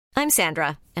I'm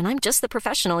Sandra, and I'm just the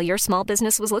professional your small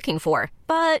business was looking for.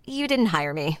 But you didn't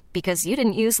hire me because you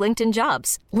didn't use LinkedIn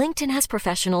Jobs. LinkedIn has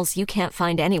professionals you can't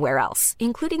find anywhere else,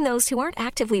 including those who aren't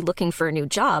actively looking for a new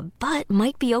job, but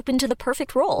might be open to the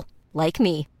perfect role, like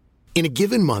me. In a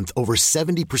given month, over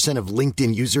 70% of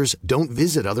LinkedIn users don't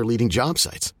visit other leading job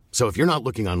sites. So if you're not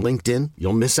looking on LinkedIn,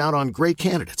 you'll miss out on great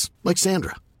candidates like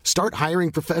Sandra. Start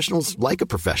hiring professionals like a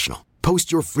professional.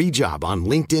 Post your free job on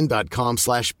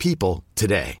linkedin.com/people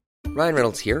today. Ryan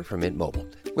Reynolds here from Mint Mobile.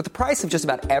 With the price of just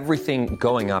about everything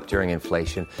going up during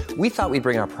inflation, we thought we'd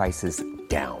bring our prices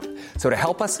down. So to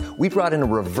help us, we brought in a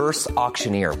reverse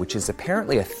auctioneer, which is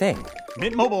apparently a thing.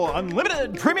 Mint Mobile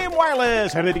Unlimited Premium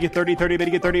Wireless. How to get 30, 30, bit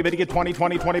to get 30, bit to get 20,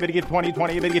 20, 20, bit to get 20,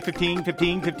 20, bit to get 15,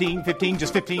 15, 15, 15,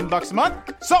 just $15 a month?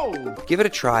 Sold! Give it a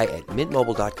try at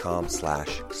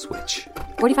mintmobile.com/switch.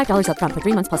 $45 up front for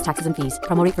 3 months plus taxes and fees.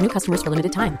 Promo rate for new customers for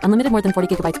limited time. Unlimited more than 40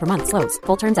 gigabytes per month. Slows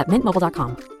full terms at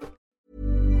mintmobile.com.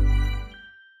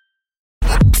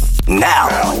 Now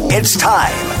it's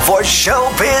time for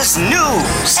Showbiz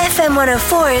News. FM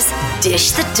 104's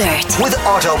Dish the Dirt. With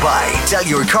Autobuy. Sell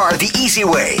your car the easy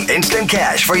way. Instant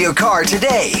cash for your car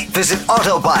today. Visit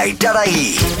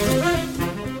autobuy.ie.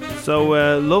 So,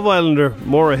 Love Islander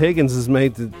Maura Higgins has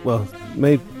made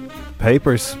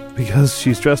papers because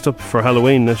she's dressed up for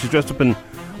Halloween. Now, she's dressed up in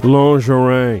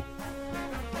lingerie.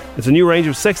 It's a new range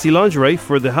of sexy lingerie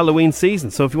for the Halloween season.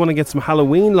 So if you want to get some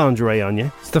Halloween lingerie on you,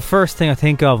 it's the first thing I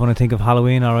think of when I think of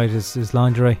Halloween. Alright, is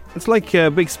lingerie. It's like a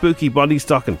big spooky body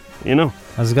stocking, you know.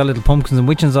 Has it got little pumpkins and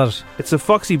witches on it? It's a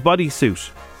foxy bodysuit.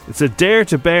 It's a dare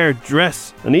to bear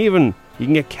dress, and even you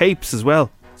can get capes as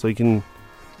well, so you can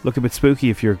look a bit spooky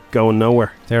if you're going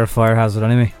nowhere. They're a fire hazard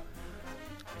anyway.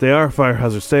 They are a fire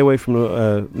hazard. Stay away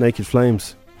from naked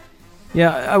flames.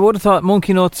 Yeah, I would have thought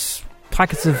monkey nuts,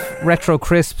 packets of retro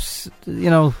crisps, you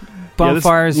know,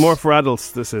 bonfires. Yeah, more for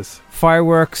adults, this is.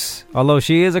 Fireworks, although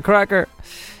she is a cracker.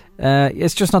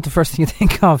 It's just not the first thing you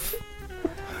think of.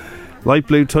 Light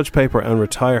blue touch paper and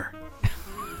retire.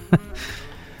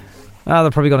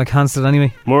 They're probably going to cancel it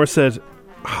anyway. Moore said,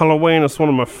 Halloween is one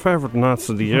of my favourite nights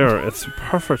of the year. It's a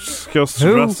perfect excuse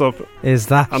to dress up. Is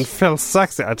that? And feel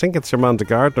sexy. I think it's your man, the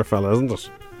gardener fella, isn't it?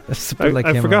 It's a bit like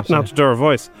I've forgotten how to do her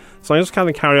voice, so I just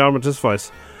can't carry on with this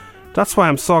voice. That's why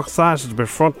I'm so excited to be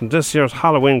fronting this year's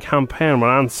Halloween campaign with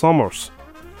Ann Summers.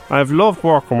 I've loved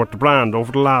working with the brand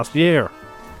over the last year.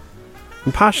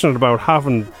 I'm passionate about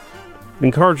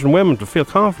encouraging women to feel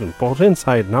confident, both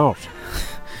inside and out.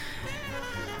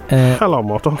 Hello,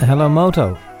 Moto. Hello,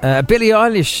 Moto. Billie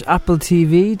Eilish Apple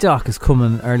TV doc is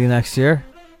coming early next year.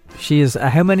 She is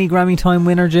how many Grammy time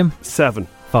winner, Jim? 7.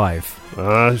 5.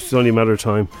 It's only a matter of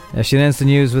time. She announced the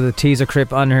news with a teaser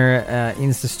clip on her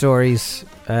Insta stories.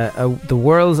 The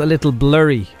World's a Little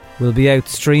Blurry will be out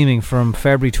streaming from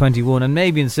February 21 and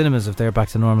maybe in cinemas if they're back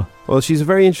to normal. Well, she's a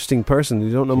very interesting person.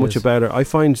 You don't know much about her. I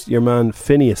find your man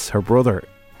Phineas, her brother,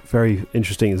 very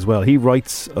interesting as well. He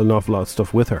writes an awful lot of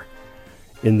stuff with her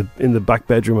in the back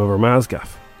bedroom of her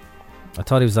Mazgaff. I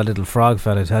thought he was that little frog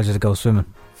fella who tells you to go swimming.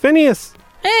 Phineas!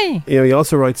 Hey! You know, he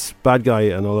also writes Bad Guy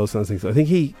and all those kinds of things. I think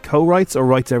he co-writes or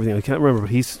writes everything. I can't remember,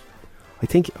 but I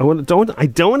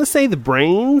don't want to say the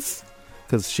brains,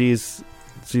 because she's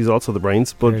also the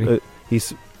brains, but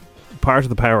he's part of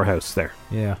the powerhouse there.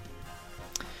 Yeah.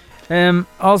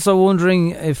 Also wondering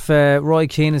if Roy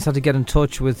Keane has had to get in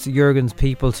touch with Jurgen's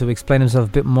people to explain himself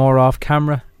a bit more off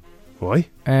camera. Why?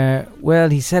 Well,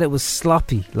 he said it was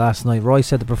sloppy last night. Roy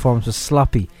said the performance was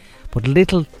sloppy, but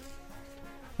little...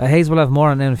 Hayes will have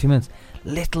more on it in a few minutes.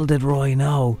 Little did Roy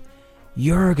know,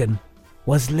 Jurgen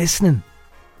was listening.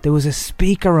 There was a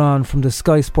speaker on from the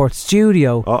Sky Sports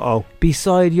studio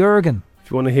beside Jurgen.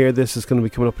 If you want to hear this, it's going to be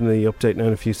coming up in the update now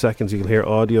in a few seconds. You can hear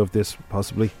audio of this,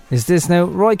 possibly. Is this now...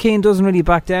 Roy Keane doesn't really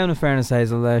back down, in fairness,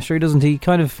 Hazel. Sure he doesn't. He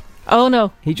kind of... Oh,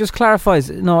 no. He just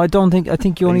clarifies. No, I don't think... I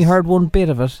think you only heard one bit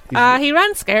of it. He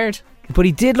ran scared. But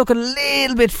he did look a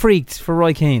little bit freaked for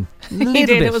Roy Keane. He did.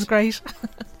 Bit. It was great.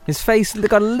 His face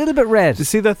got a little bit red. Did you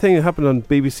see that thing that happened on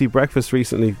BBC Breakfast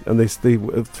recently? And they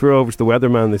threw over to the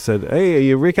weatherman. They said, "Hey, are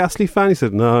you a Rick Astley fan?" He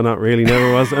said, "No, not really,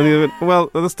 never was." And he went, "Well,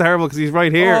 that's terrible because he's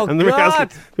right here." Oh, and the Rick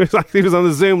Astley was on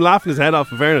the Zoom laughing his head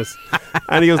off, in fairness.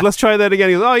 And he goes, "Let's try that again."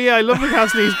 He goes, "Oh yeah, I love Rick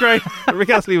Astley. He's great." Rick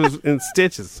Astley was in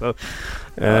stitches. So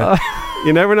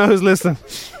you never know who's listening.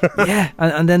 Yeah,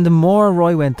 and then the more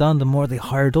Roy went on, the more they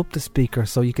hired up the speaker,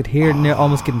 so you could hear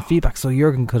almost getting feedback. So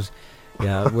Jurgen could.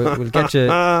 Yeah, we'll get you.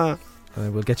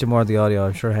 We'll get you more of the audio.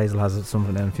 I'm sure Hazel has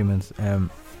something in a few minutes.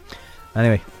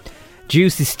 Anyway,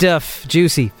 juicy stuff.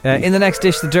 Juicy. In the next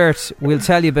Dish the Dirt, we'll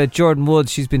tell you about Jordyn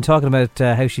Woods. She's been talking about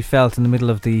how she felt in the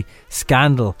middle of the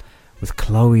scandal with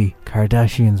Khloe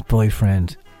Kardashian's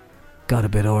boyfriend. got a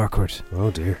bit awkward.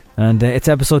 Oh dear. And it's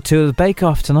episode 2 of the Bake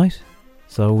Off tonight,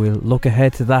 so we'll look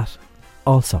ahead to that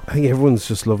also. I think everyone's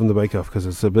just loving the Bake Off because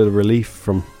it's a bit of relief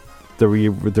from the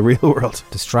real world.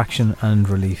 Distraction and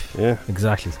relief. Yeah,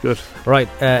 exactly. It's good. Right,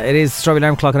 it is Strawberry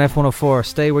Alarm Clock on F104.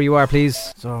 Stay where you are,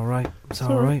 please. It's all right. It's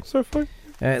all right. It's all fine.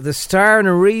 The star in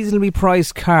a reasonably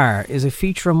priced car is a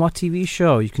feature on what TV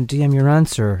show? You can DM your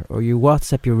answer or you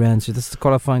WhatsApp your answer. This is the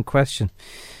qualifying question.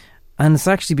 And it's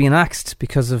actually being axed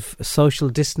because of social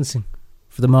distancing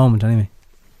for the moment, anyway.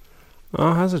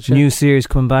 Oh, has it? New series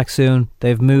coming back soon.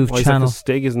 They've moved channel. Is that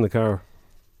the Stig is in the car?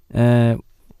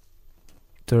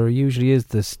 There usually is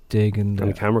this Stig and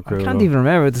the camera crew. I can't even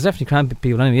remember. There's definitely cramped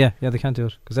people anyway. Yeah, they can't do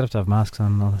it because they have to have masks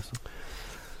on and all that.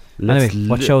 Anyway,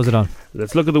 what show is it on?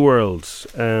 Let's look at the world.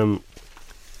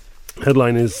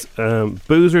 Headline is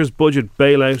Boozers Budget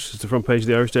Bailout. It's the front page of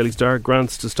the Irish Daily Star.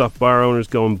 Grants to stop bar owners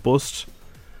going bust.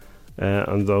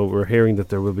 And though we're hearing that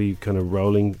there will be kind of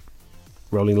rolling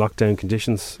lockdown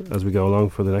conditions as we go along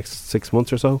for the next 6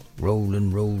 months or so.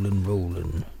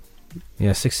 Rolling.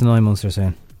 Yeah, 6 to 9 months they're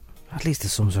saying. At least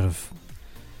there's some sort of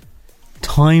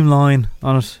timeline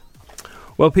on it.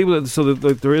 Well, people, so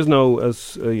there is no,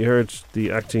 as you heard the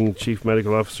acting chief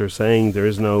medical officer saying,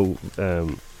 there's no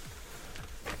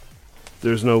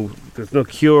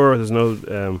cure, there's not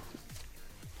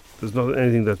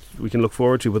anything that we can look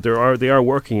forward to, but they are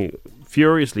working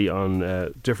furiously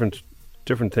on different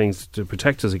things to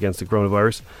protect us against the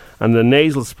coronavirus, and the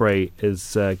nasal spray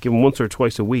is given once or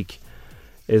twice a week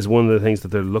is one of the things that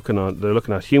they're looking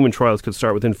at. Human trials could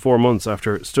start within 4 months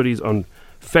after studies on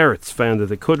ferrets found that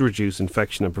they could reduce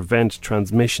infection and prevent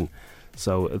transmission.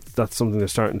 So that's something they're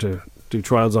starting to do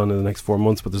trials on in the next 4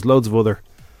 months. But there's loads of other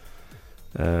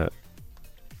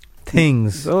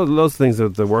things. Loads of things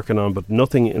that they're working on, but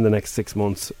nothing in the next 6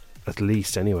 months, at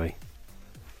least anyway.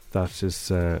 That is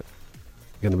going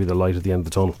to be the light at the end of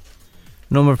the tunnel.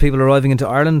 Number of people arriving into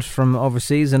Ireland from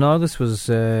overseas in August was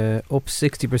up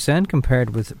 60%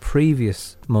 compared with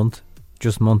previous month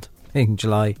in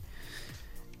July.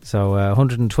 So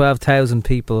 112,000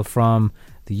 people from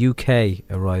the UK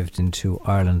arrived into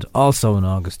Ireland also in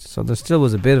August. So there still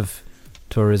was a bit of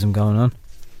tourism going on.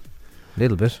 A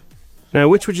little bit. Now,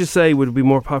 which would you say would be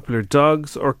more popular,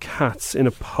 dogs or cats, in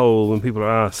a poll when people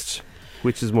are asked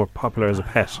which is more popular as a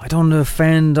pet? I don't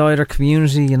offend either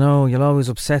community, you know. You'll always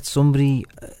upset somebody.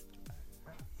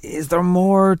 Is there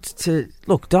more to...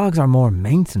 Look, dogs are more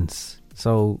maintenance.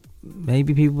 So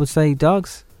maybe people would say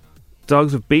dogs.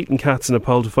 Dogs have beaten cats in a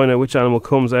poll to find out which animal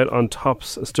comes out on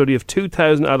tops. A study of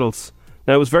 2,000 adults.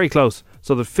 Now, it was very close.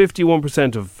 So the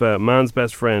 51% of man's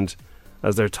best friend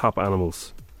as their top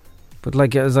animals. But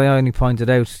like, as I only pointed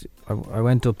out, I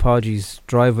went up Podgy's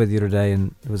driveway the other day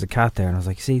and there was a cat there, and I was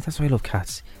like, see, that's why I love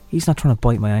cats. He's not trying to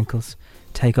bite my ankles,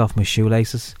 take off my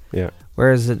shoelaces. Yeah.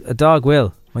 Whereas a dog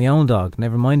will. My own dog,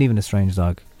 never mind even a strange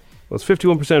dog. Well, it's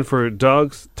 51% for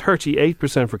dogs,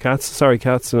 38% for cats. Sorry,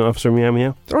 cats, and Officer Meow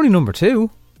Meow. They're only number 2.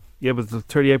 Yeah, but the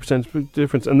 38% is a big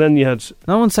difference. And then you had...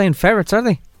 No one's saying ferrets, are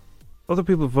they? Other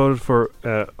people voted for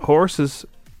horses.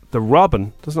 The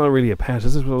robin, that's not really a pet,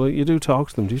 is it? Well, you do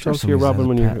talk to them. Do you talk to your robin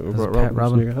when you're...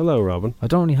 Robin. Hello, Robin. I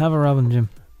don't really have a robin, Jim.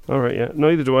 Alright, yeah.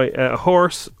 Neither do I. A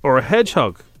horse or a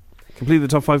hedgehog. Completely the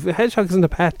top 5. A hedgehog isn't a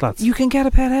pet, lads. You can get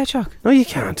a pet hedgehog. No, you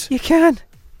can't. You can.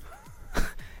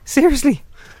 Seriously.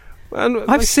 And,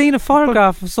 I've seen a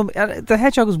photograph of some... the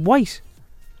hedgehog is white.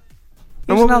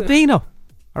 It's an albino.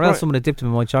 Or else someone had dipped him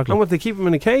in white chocolate. And what, they keep him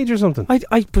in a cage or something?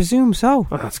 I presume so.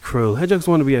 Oh, that's cruel. Hedgehogs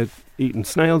want to be out eating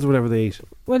snails or whatever they eat.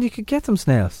 Well, you could get them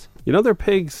snails. You know, they're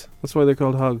pigs. That's why they're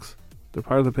called hogs. They're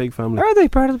part of the pig family. Are they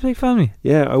part of the pig family?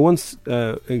 Yeah, I once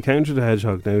encountered a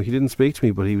hedgehog. Now, he didn't speak to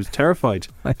me, but he was terrified.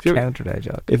 I encountered a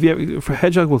hedgehog. If a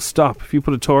hedgehog will stop, if you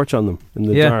put a torch on them in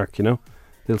the dark, you know,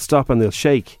 they'll stop and they'll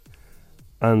shake.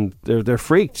 And they're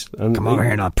freaked. And come over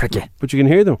here and I'll prick you. But you can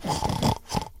hear them.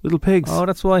 Little pigs. Oh,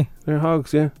 that's why. They're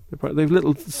hogs, yeah. They've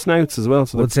little snouts as well.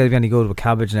 So I would say if you only go to a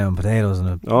cabbage now and potatoes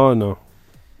and oh, no.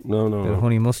 No.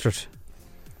 Honey mustard.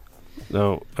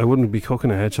 No, I wouldn't be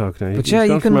cooking a hedgehog now. But yeah,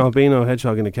 you can... from albino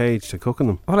hedgehog in a cage to cooking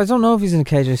them. Well, I don't know if he's in a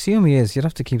cage. I assume he is. You'd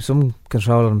have to keep some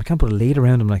control of him. You can't put a lead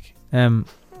around him, like.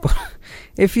 But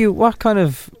what kind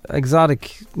of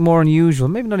exotic, more unusual,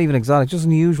 maybe not even exotic, just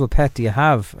unusual pet do you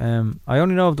have? I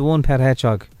only know of the one pet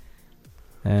hedgehog.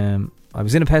 I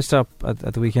was in a pet shop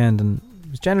at the weekend, and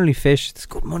it was generally fish. There's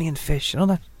good money in fish, you know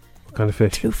that? What kind of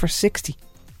fish? 2 for 60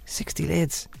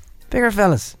 lids, bigger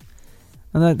fellas.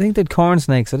 And I think they'd corn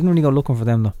snakes. I didn't really go looking for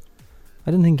them though.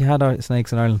 I didn't think you had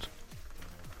snakes in Ireland.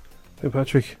 Hey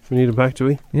Patrick, we need him back, do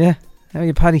we? Yeah. How are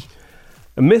you, Paddy?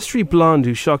 A mystery blonde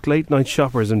who shocked late night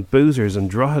shoppers and boozers in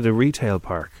Drogheda Retail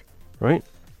Park, right?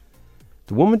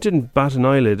 The woman didn't bat an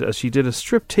eyelid as she did a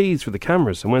strip tease for the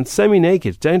cameras and went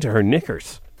semi-naked down to her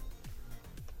knickers.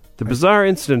 The bizarre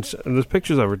incident, and there's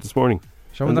pictures of it this morning.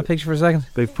 Show me that picture for a second.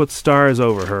 They've put stars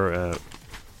over her.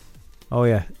 Oh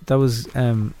yeah, that was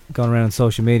going around on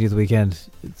social media the weekend.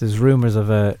 There's rumours of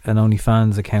an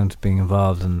OnlyFans account being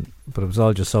involved, but it was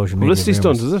all just social media. Publicity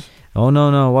stunt, is it? Oh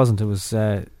no, it wasn't. It was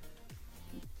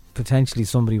potentially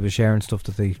somebody was sharing stuff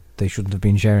that they shouldn't have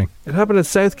been sharing. It happened at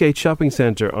Southgate Shopping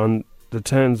Centre on the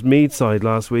town's Mead side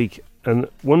last week, and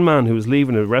one man who was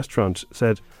leaving a restaurant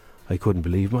said, "I couldn't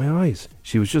believe my eyes.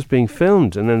 She was just being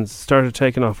filmed," and then started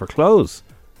taking off her clothes.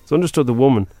 It's understood the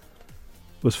woman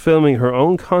was filming her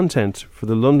own content for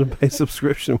the London-based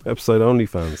subscription website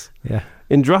OnlyFans. Yeah.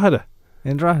 In Drogheda.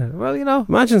 Well, you know.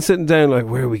 Imagine sitting down like,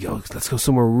 where we go? Let's go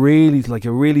somewhere really, like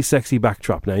a really sexy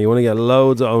backdrop now. You want to get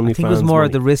loads of OnlyFans I think it was more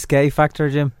money. The risque factor,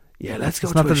 Jim. Yeah, let's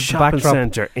go to a shopping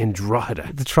centre in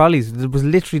Drogheda. The trolleys. There was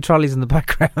literally trolleys in the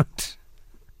background.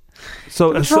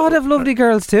 So Drogheda have lovely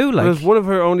girls too. Like, there's one of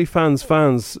her OnlyFans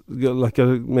fans, like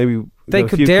maybe they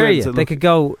could dare you. They could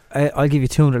go, I'll give you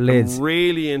 200 lids. I'm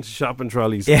really into shopping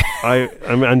trolleys. Yeah.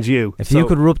 And you. If you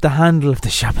could rub the handle of the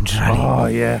shopping trolley. Oh,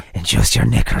 yeah. And just your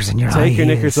knickers and your eyes. Take your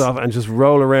knickers off and just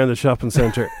roll around the shopping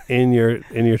centre in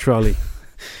your trolley.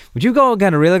 Would you go and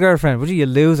get a real girlfriend? Would you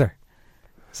loser?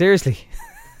 Seriously.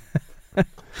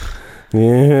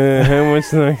 Yeah, how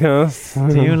much does that cost?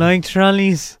 Do you like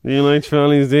trolleys? Do you like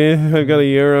trolleys, do you? I've got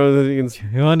 €1 that you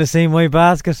can... You want to see my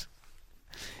basket?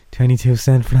 22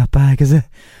 cents for that bag, is it?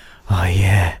 Oh,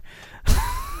 yeah.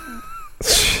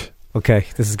 Okay,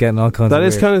 this is getting all kinds of That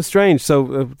is weird. kind of strange.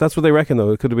 So that's what they reckon,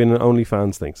 though. It could have been an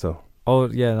OnlyFans thing, so... Oh,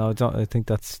 yeah, no, I think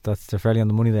they're fairly on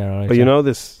the money there. Right? But you know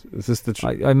this? Is this the...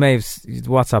 I may have...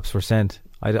 WhatsApps were sent.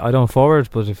 I don't forward,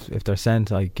 but if they're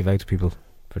sent, I give out to people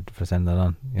for sending that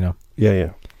on, you know.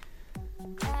 Yeah.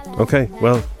 Okay,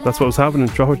 well, that's what was happening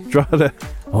in Drogheda.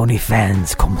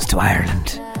 OnlyFans comes to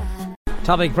Ireland.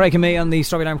 Topic breaking me on the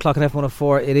Strawberry Alarm Clock at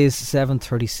F104. It is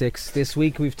 7:36. This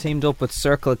week we've teamed up with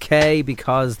Circle K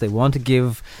because they want to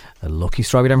give a lucky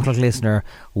Strawberry Alarm Clock listener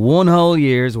 1 whole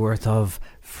year's worth of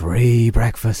free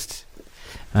breakfast.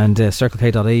 And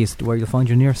CircleK.ie is where you'll find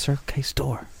your nearest Circle K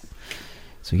store.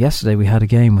 So yesterday we had a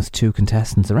game with 2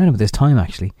 contestants around about this time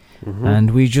actually,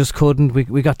 and we just couldn't.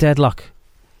 We got deadlock.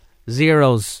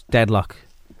 Deadlock.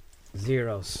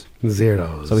 Zeros.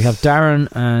 So we have Darren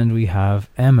and we have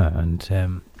Emma.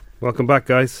 And welcome back,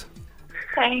 guys.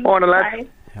 Thanks. Morning, lad.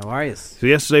 How are you? So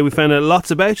yesterday we found out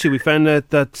lots about you. We found out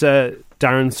that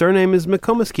Darren's surname is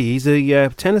McCumisky. He's a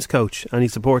tennis coach and he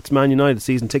supports Man United,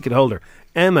 season ticket holder.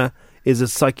 Emma is a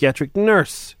psychiatric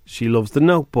nurse. She loves The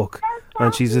Notebook.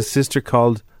 And she's a sister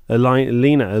called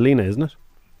Alina, isn't it?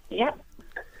 Yeah.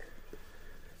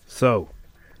 So,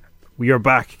 we are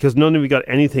back because none of you got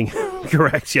anything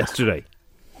correct yesterday.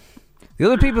 The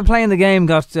other people playing the game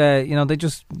got, they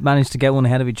just managed to get one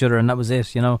ahead of each other and that was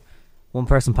it, you know. One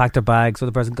person packed their bags,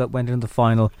 other person went into the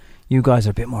final. You guys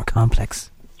are a bit more complex.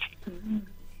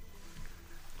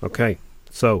 Okay,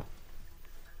 so,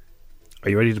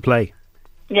 are you ready to play?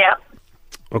 Yeah.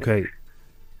 Okay.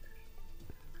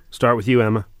 Start with you,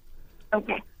 Emma.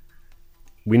 Okay.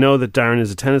 We know that Darren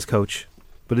is a tennis coach,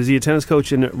 but is he a tennis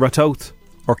coach in Ratoath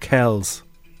or Kells?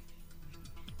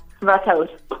 Ratoath.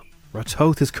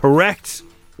 Ratoath is correct.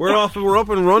 We're up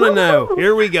and running now.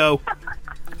 Here we go.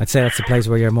 I'd say that's the place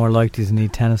where you're more likely to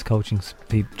need tennis coaching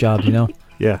job, you know?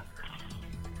 Yeah.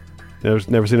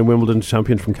 Never seen a Wimbledon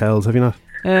champion from Kells, have you not?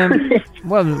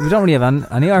 Well, we don't really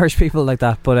have any Irish people like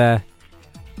that, but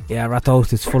yeah,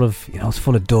 Ratoath is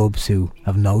full of dubs who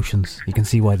have notions. You can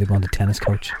see why they want a tennis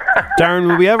coach. Darren,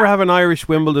 will we ever have an Irish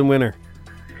Wimbledon winner?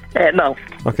 No.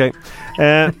 Okay.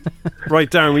 Right,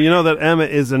 Darren, well, you know that Emma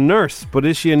is a nurse, but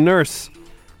is she a nurse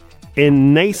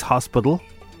in Nace Hospital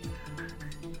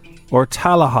or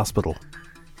Tala Hospital?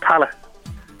 Tala.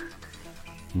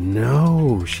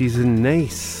 No, she's in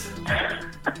Nace.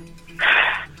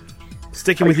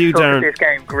 Sticking with you, Darren. This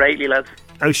game greatly, lads.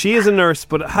 Oh, she is a nurse,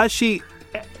 but has she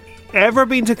ever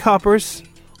been to Coppers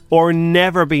or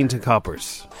never been to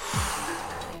Coppers?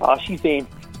 Oh, she's been.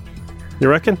 You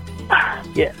reckon?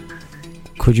 Yeah.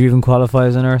 Could you even qualify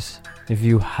as a nurse if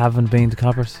you haven't been to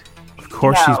Coppers? Of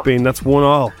course she's been. That's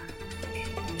 1-1.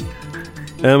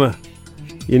 Emma,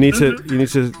 you need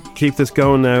to keep this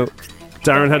going now.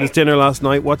 Darren had his dinner last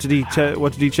night. What did he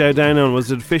chow down on?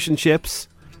 Was it fish and chips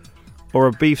or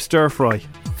a beef stir fry?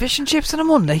 Fish and chips on a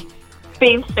Monday?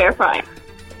 Beef stir fry.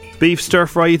 Beef stir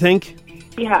fry, you think?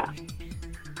 Yeah.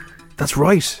 That's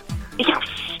right. Yes.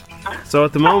 So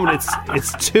at the moment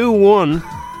it's 2-1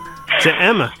 to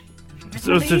Emma.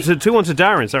 So 2-1 to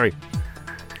Darren, sorry.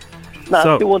 No,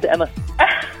 so, 2-1 to Emma.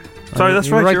 So Sorry, that's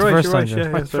right. You're right. You're right. You're Yeah,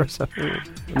 right sorry. first time.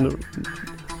 No.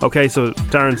 Okay, so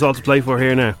Darren's all to play for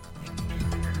here now.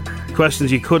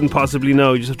 Questions you couldn't possibly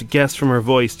know. You just have to guess from her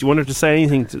voice. Do you want her to say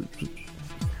anything?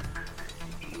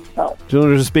 No. Do you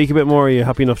want her to speak a bit more? Or are you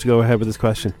happy enough to go ahead with this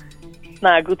question?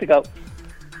 Nah, good to go.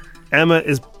 Emma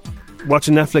is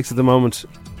watching Netflix at the moment.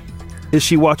 Is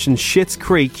she watching Schitt's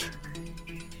Creek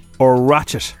or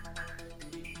Ratchet?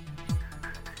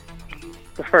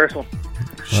 The first one.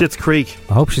 Schitt's Creek.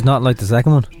 I hope she's not like the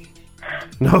second one.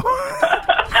 No.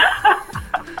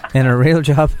 In a real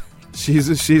job. She's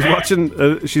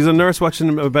watching. She's a nurse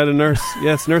watching about a nurse.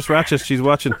 Yes, Nurse Ratchet. She's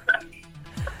watching.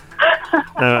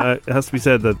 It has to be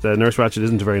said that Nurse Ratchet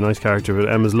isn't a very nice character, but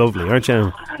Emma's lovely, aren't you,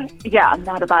 Emma? Yeah, I'm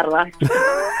not a battle act.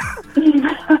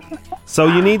 So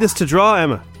you need this to draw,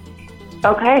 Emma.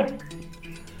 Okay.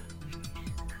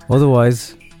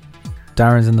 Otherwise,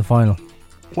 Darren's in the final.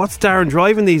 What's Darren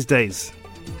driving these days?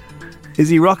 Is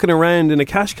he rocking around in a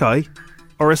Qashqai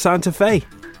or a Santa Fe?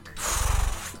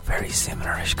 Very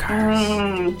similar-ish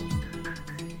cars.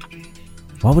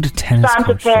 What would a tennis Santa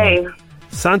coach Fe. do?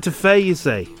 Santa Fe, you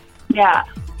say? Yeah.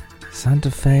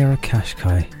 Santa Fe or a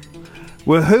Qashqai?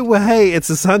 Well, hey, it's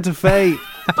a Santa Fe.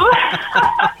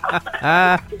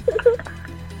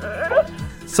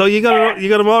 So you got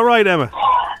them all right, Emma.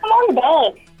 I'm on the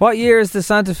ball. What year is the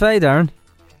Santa Fe, Darren?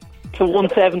 To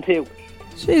 172.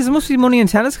 Jeez, there must be money in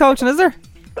tennis coaching, is there?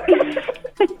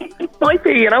 Might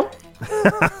be, you know.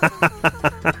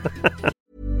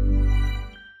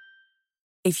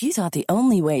 If you thought the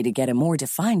only way to get a more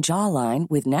defined jawline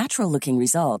with natural-looking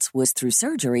results was through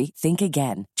surgery, think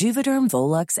again. Juvederm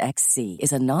Volux XC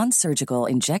is a non-surgical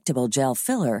injectable gel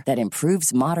filler that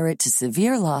improves moderate to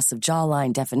severe loss of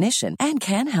jawline definition and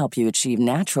can help you achieve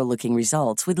natural-looking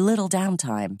results with little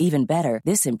downtime. Even better,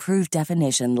 this improved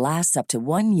definition lasts up to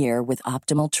 1 year with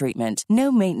optimal treatment.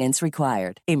 No maintenance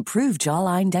required. Improve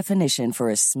jawline definition for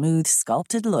a smooth,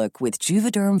 sculpted look with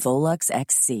Juvederm Volux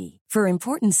XC. For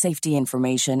important safety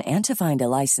information and to find a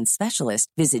licensed specialist,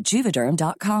 visit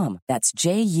Juvederm.com. That's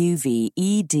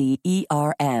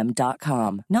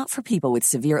JUVEDERM.com. Not for people with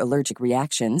severe allergic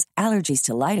reactions, allergies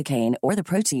to lidocaine, or the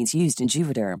proteins used in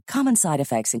Juvederm. Common side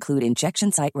effects include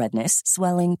injection site redness,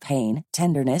 swelling, pain,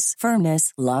 tenderness,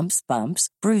 firmness, lumps, bumps,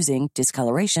 bruising,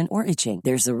 discoloration, or itching.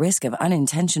 There's a risk of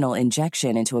unintentional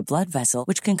injection into a blood vessel,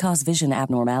 which can cause vision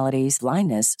abnormalities,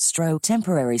 blindness, stroke,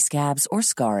 temporary scabs, or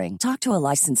scarring. Talk to a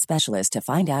licensed specialist to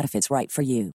find out if it's right for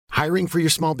you. Hiring for your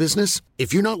small business?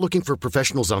 If you're not looking for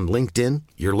professionals on LinkedIn,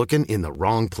 you're looking in the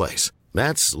wrong place.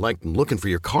 That's like looking for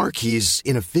your car keys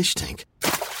in a fish tank.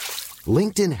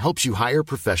 LinkedIn helps you hire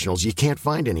professionals you can't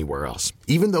find anywhere else,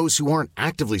 even those who aren't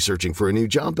actively searching for a new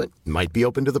job but might be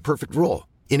open to the perfect role.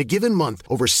 In a given month,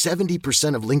 over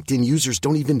 70% of LinkedIn users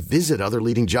don't even visit other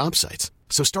leading job sites.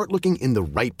 So start looking in the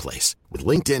right place. With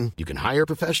LinkedIn, you can hire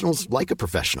professionals like a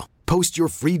professional. Post your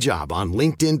free job on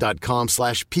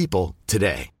linkedin.com/people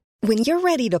today. When you're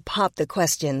ready to pop the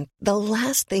question, the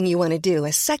last thing you want to do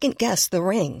is second-guess the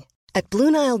ring. At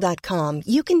BlueNile.com,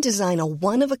 you can design a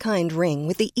one-of-a-kind ring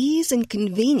with the ease and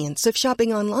convenience of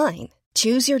shopping online.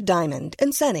 Choose your diamond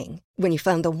and setting. When you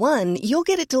find the one, you'll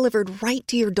get it delivered right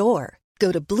to your door.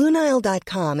 Go to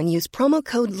BlueNile.com and use promo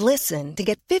code LISTEN to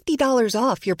get $50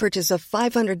 off your purchase of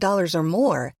 $500 or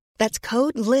more. That's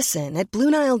code LISTEN at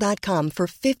BlueNile.com for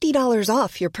 $50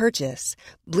 off your purchase.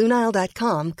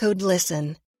 BlueNile.com, code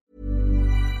LISTEN.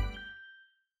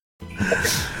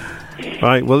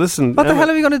 Right, well listen. What the hell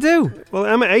are we going to do? Well,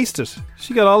 Emma aced it.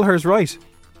 She got all hers right.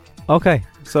 Okay.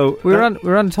 So we were on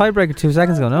a tiebreaker 2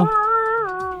 seconds ago, no?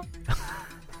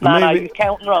 No, you're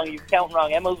counting wrong. You're counting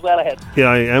wrong. Emma's well ahead.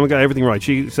 Yeah, Emma got everything right.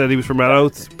 She said he was from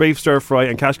Malloth, beef stir fry,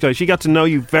 and Qashqai. She got to know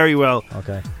you very well.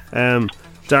 Okay. Darren,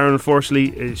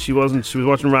 unfortunately, she wasn't. She was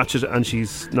watching Ratchet, and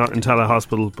she's not in Tallaght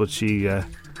Hospital, but she's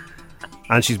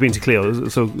been to Cleo.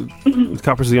 So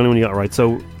Copper's the only one you got right.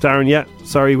 So Darren, yeah,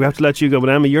 sorry, we have to let you go. But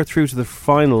Emma, you're through to the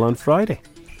final on Friday.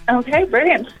 Okay,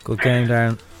 brilliant. Good game,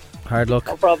 Darren. Hard luck.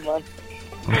 No problem, man.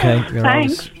 Okay, you're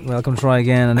Thanks. always welcome to try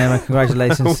again. And Emma,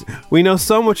 congratulations. We know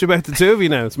so much about the two of you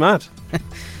now. It's mad.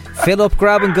 Fill up,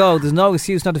 grab and go. There's no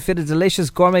excuse not to fit a delicious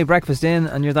gourmet breakfast in,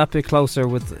 and you're that bit closer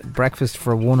with breakfast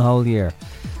for 1 whole year.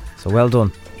 So well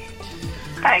done.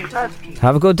 Thanks, lad.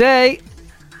 Have a good day.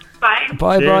 Bye.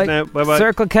 Bye. Cheers now. Bye-bye.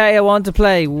 Circle K, I want to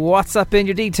play. WhatsApp in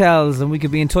your details and we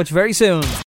could be in touch very soon.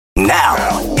 Now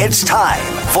it's time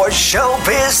for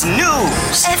Showbiz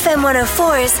News. FM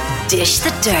 104's Dish the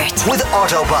Dirt. With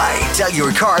Autobuy. Sell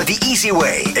your car the easy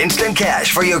way. Instant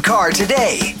cash for your car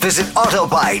today. Visit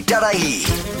autobuy.ie.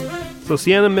 So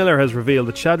Sienna Miller has revealed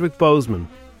that Chadwick Boseman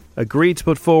agreed to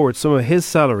put forward some of his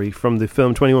salary from the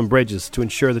film 21 Bridges to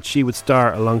ensure that she would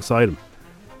star alongside him.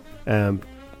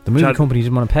 The movie company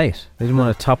didn't want to pay it. They didn't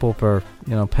want to top up or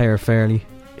pay her fairly.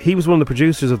 He was one of the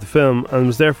producers of the film and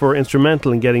was therefore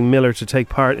instrumental in getting Miller to take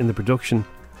part in the production.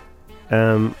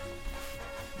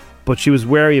 But she was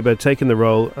wary about taking the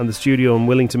role, and the studio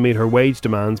unwilling to meet her wage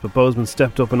demands, but Boseman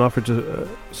stepped up and offered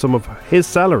some of his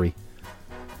salary.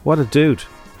 What a dude.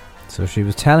 So she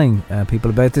was telling people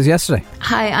about this yesterday.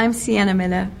 Hi, I'm Sienna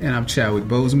Miller. And I'm Chadwick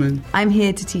Boseman. I'm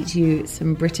here to teach you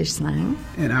some British slang.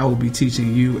 And I will be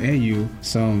teaching you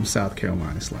some South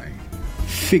Carolina slang.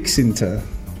 Fixing to.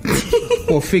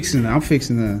 I'm fixing to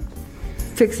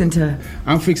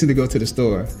go to the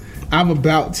store. I'm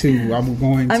going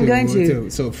to.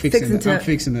 So fixing to. I'm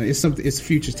fixing to. It's something. It's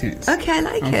future tense. Okay, I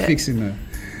like it. I'm fixing to.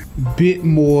 Bit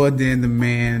more than the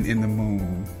man in the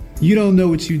moon. You don't know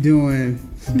what you're doing.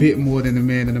 Bit more than the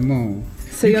man in the moon.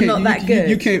 So you're not that good.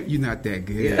 You can't. You're not that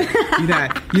good.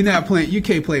 You're not playing. You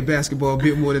can't play basketball.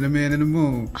 Bit more than the man in the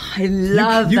moon. I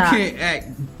love that. You can't act.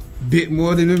 Bit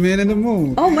more than the man in the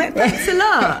moon. Oh my! Thanks a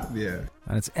lot. Yeah.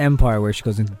 And it's Empire, where she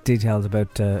goes into details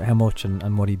about how much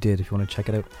and what he did, if you want to check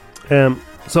it out.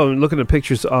 So I'm looking at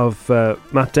pictures of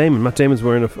Matt Damon. Matt Damon's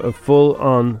wearing a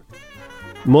full-on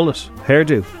mullet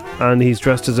hairdo, and he's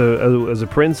dressed as a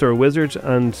prince or a wizard,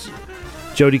 and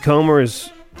Jodie Comer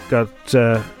has got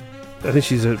I think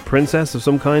she's a princess of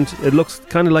some kind. It looks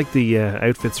kind of like the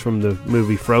outfits from the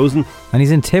movie Frozen. And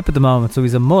he's in tip at the moment, so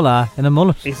he's a mullah in a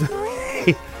mullet. Do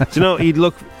you know, he'd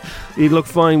look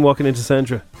fine walking into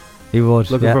Centra. He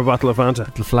would. Looking for a bottle of Fanta.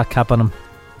 Little flat cap on him.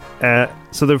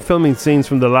 So they're filming scenes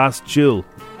from The Last Duel,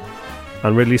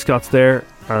 and Ridley Scott's there,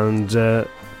 and they're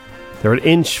at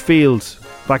Inchfield,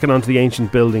 backing onto the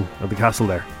ancient building at the castle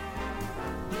there.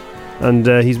 And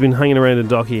he's been hanging around in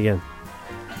Docky again.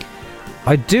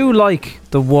 I do like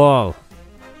The Wall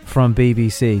from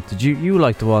BBC. Did you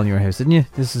like The Wall in your house, didn't you?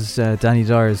 This is Danny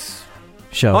Dyer's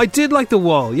show. I did like The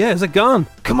Wall. Yeah, is it gone?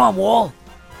 Come on, Wall.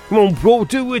 Come on, bro,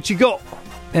 do what you got.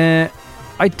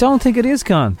 I don't think it is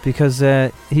gone, because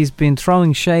he's been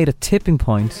throwing shade at Tipping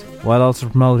Point while also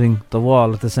promoting The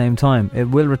Wall at the same time. It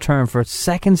will return for its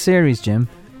second series, Jim,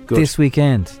 this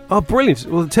weekend. Oh, brilliant.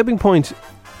 Well, Tipping Point,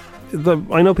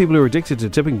 I know people who are addicted to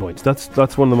Tipping Points.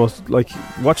 That's one of the most, like,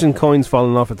 watching coins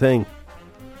falling off a thing.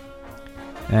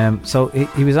 So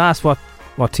he was asked what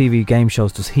TV game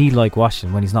shows does he like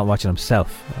watching when he's not watching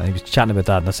himself. He was chatting about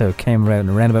that, and that's how it came around in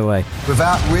a roundabout way.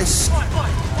 Without risk,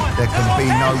 there can be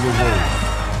no reward.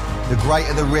 The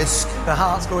greater the risk, the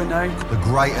heart's going down, the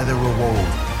greater the reward.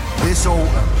 This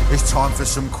autumn, it's time for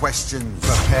some questions.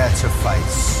 Prepare to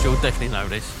face. You'll definitely know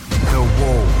this. The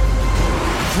wall.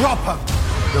 Drop 'em.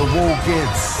 The wall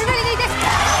gives. You really need this.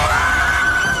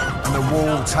 And the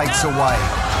wall takes away.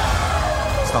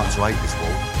 I'm starting to hate this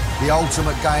wall. The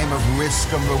ultimate game of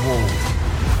risk and reward.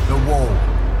 The Wall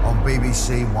on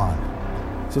BBC One.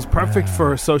 So it's perfect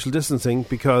for social distancing,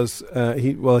 because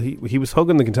he was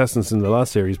hugging the contestants in the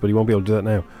last series, but he won't be able to do that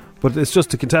now. But it's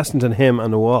just a contestant and him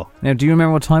and a wall. Now, do you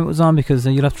remember what time it was on? Because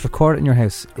you'll have to record it in your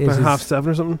house. About 7:30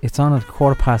 or something? It's on at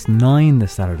 9:15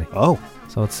 this Saturday. Oh.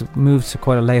 So it's moved to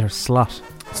quite a later slot.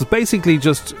 So it's basically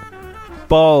just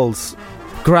balls.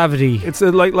 Gravity. It's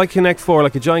like Connect 4,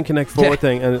 like a giant Connect 4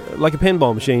 thing, and like a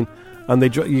pinball machine. And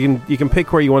you can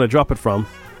pick where you want to drop it from,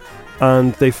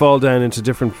 and they fall down into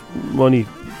different money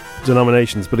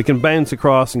denominations, but it can bounce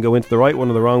across and go into the right one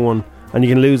or the wrong one, and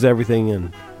you can lose everything,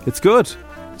 and it's good.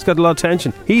 It's got a lot of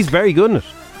tension. He's very good in it.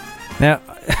 Now,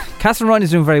 Catherine Ryan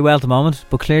is doing very well at the moment,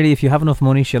 but clearly if you have enough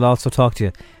money, she'll also talk to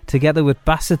you. Together with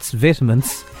Bassett's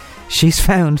Vitamins, she's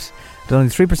found that only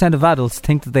 3% of adults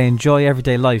think that they enjoy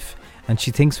everyday life, and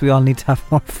she thinks we all need to have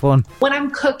more fun. When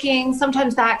I'm cooking,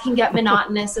 sometimes that can get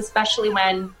monotonous, especially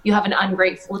when you have an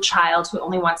ungrateful child who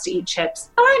only wants to eat chips.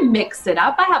 So I mix it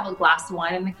up. I have a glass of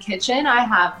wine in the kitchen. I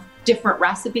have different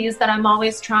recipes that I'm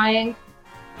always trying.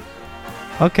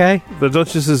 Okay. The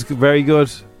Duchess is very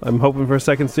good. I'm hoping for a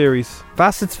second series.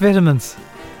 Bassett's Vitamins.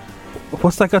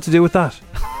 What's that got to do with that?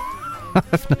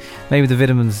 Maybe the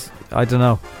vitamins, I don't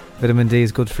know. Vitamin D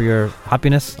is good for your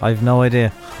happiness. I have no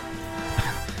idea.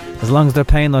 As long as they're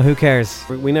paying, though, who cares?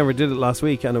 We never did it last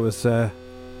week, and it was I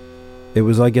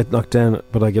get knocked down,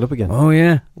 but I get up again. Oh,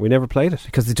 yeah. We never played it.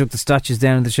 Because they took the statues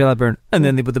down in the Shelburne, and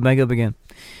then they put them back up again.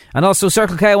 And also,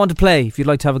 Circle K, I want to play. If you'd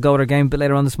like to have a go at our game a bit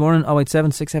later on this morning,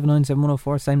 087 679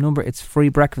 7104, same number. It's free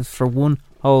breakfast for one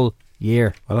whole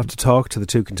year. I'll have to talk to the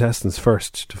two contestants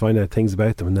first to find out things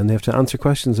about them, and then they have to answer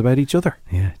questions about each other.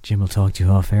 Yeah, Jim will talk to you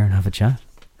off air and have a chat.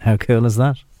 How cool is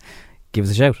that? Give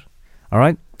us a shout. All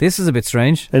right, This is a bit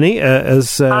strange. Anita,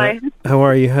 Hi. how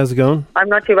are you? How's it going? I'm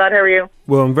not too bad. How are you?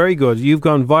 Well, I'm very good. You've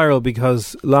gone viral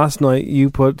because last night you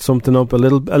put something up a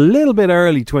little bit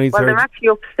early, 23rd. Well, I'm actually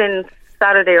up since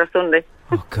Saturday or Sunday.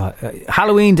 Oh, God.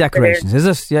 Halloween decorations, is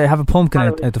it? Yeah, have a pumpkin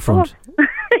out the front.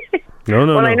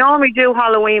 No. I normally do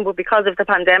Halloween, but because of the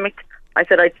pandemic, I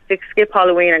said I'd skip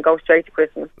Halloween and go straight to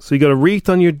Christmas. So you got a wreath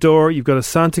on your door, you've got a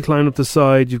Santa clown up the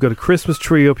side, you've got a Christmas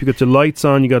tree up, you've got your lights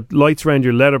on, you got lights around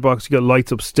your letterbox, you got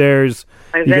lights upstairs.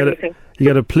 I you have everything. You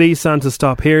got a please Santa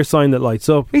stop here sign that lights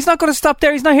up. He's not going to stop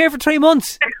there. He's not here for 3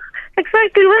 months.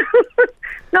 Exactly.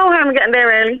 No harm getting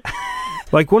there early.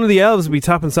 Like one of the elves would be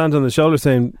tapping Santa on the shoulder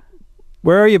saying,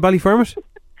 "Where are you, Ballyfermot?"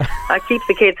 I keep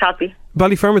the kids happy.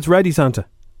 Ballyfermot's ready, Santa.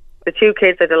 The 2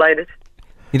 kids are delighted.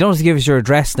 You don't have to give us your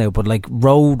address now, but like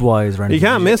road-wise or anything. You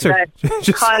can't miss her.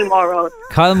 Kylemore Road.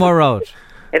 Kylemore Road.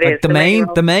 It like is. The main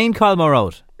Kylemore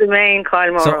Road. The main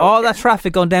Kylemore Road. So all that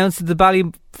traffic going down to the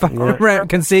Ballyfermot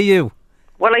can see you.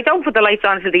 Well, I don't put the lights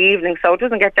on until the evening, so it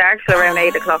doesn't get dark till around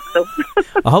 8 o'clock. So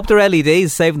I hope they're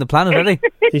LEDs saving the planet, are they?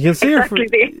 You can see exactly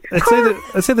her.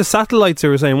 I'd say the satellites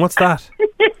are saying, "What's that?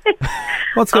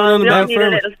 What's going on about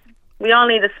Ballyfermot?" We all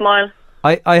need a smile.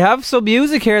 I have some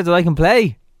music here that I can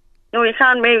play. No, you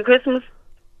can't. Merry Christmas.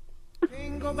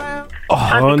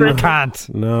 Oh, no. Can't.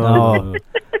 No.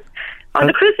 And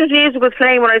the Christmas music was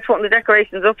playing when I was putting the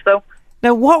decorations up, so.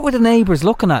 Now, what were the neighbours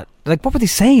looking at? Like, what were they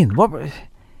saying? Well,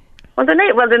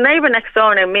 the neighbour next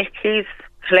door now, Mick, he's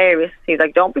hilarious. He's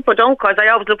like, don't, because I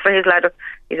always look for his ladder.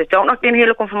 He says, don't knock in here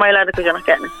looking for my ladder because you're not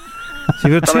getting it. So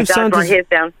you've got So two my dad brought Santas his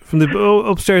down. from the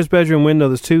upstairs bedroom window.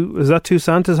 There's two. Is that two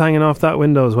Santas hanging off that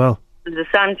window as well? There's a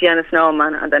Santy and a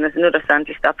snowman, and then there's another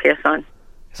Santy stop here sign.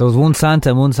 So there's one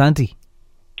Santa and one Santy.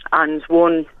 And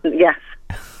one, yes.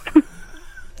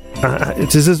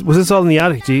 Was this all in the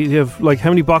attic? Do you have, like, how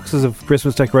many boxes of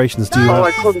Christmas decorations do you have?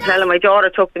 I couldn't tell him. My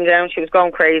daughter took them down. She was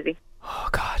going crazy. Oh,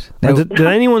 God. And did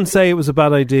anyone say it was a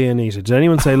bad idea, Anita? Did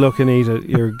anyone say, look, Anita,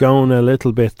 you're going a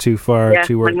little bit too far? Yeah,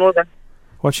 too my mother.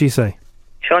 What'd she say?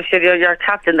 She said, you're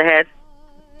tapped in the head.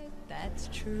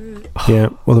 Yeah,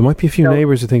 well, there might be a few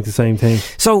neighbours who think the same thing.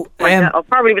 So,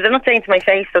 probably, but they're not saying to my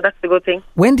face, so that's the good thing.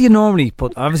 when do you normally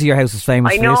put... Obviously, your house is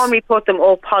famous I for this. normally put them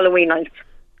up Halloween night.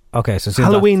 Okay, so...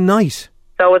 Halloween night?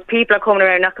 So as people are coming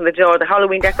around knocking the door, the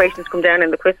Halloween decorations come down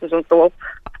and the Christmas ones go up.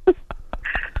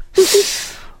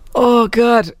 Oh,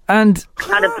 God. And...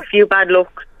 Had a few bad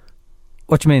luck.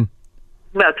 What do you mean?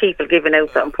 Well, people giving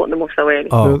out that I'm putting them up so early.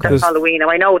 Oh, okay. That's Halloween. Now,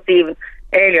 I know it's even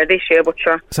earlier this year, but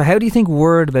sure. So how do you think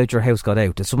word about your house got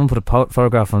out? Did someone put a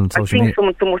photograph on I social think media?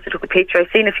 someone must have took a picture. I've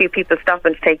seen a few people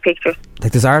stopping to take pictures.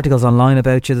 Like, there's articles online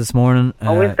about you this morning.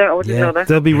 Is there? I didn't know that.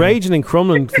 They'll be raging in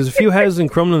Crumlin. There's a few houses in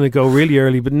Crumlin that go really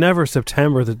early, but never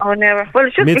September. Never. Well,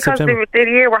 it's just because the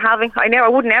year we're having. I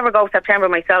would never go September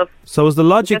myself. So is the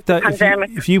logic that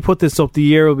pandemic. if you put this up, the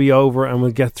year will be over and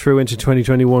we'll get through into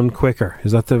 2021 quicker?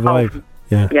 Is that the vibe?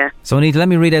 Yeah. So, Anita, let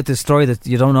me read out this story that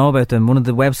you don't know about them. One of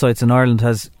the websites in Ireland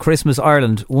has Christmas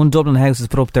Ireland. One Dublin house has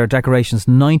put up their decorations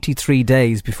 93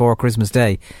 days before Christmas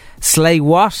Day. Slay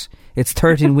what? It's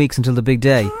 13 weeks until the big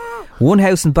day. One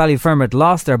house in Ballyfermot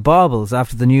lost their baubles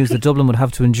after the news that Dublin would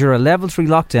have to endure a level 3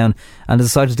 lockdown and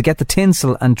decided to get the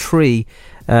tinsel and tree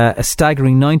a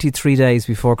staggering 93 days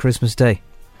before Christmas Day.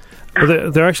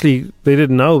 But they're actually, they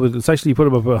didn't know, but it's actually you put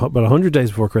them up about 100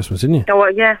 days before Christmas, didn't you? Oh,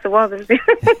 well, yes, it was.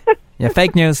 Yeah,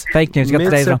 fake news. You got the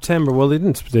days wrong. Mid-September. Well, they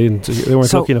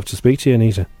weren't lucky enough to speak to you,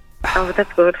 Anita. Oh,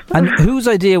 that's good. And whose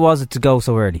idea was it to go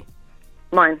so early?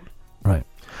 Mine. Right.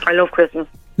 I love Christmas.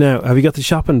 Now, have you got the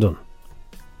shopping done?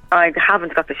 I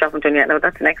haven't got the shopping done yet. No,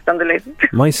 that's next on the list.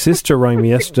 My sister rang me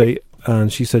yesterday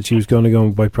and she said she was going to go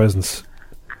and buy presents.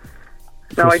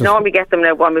 No, I normally get them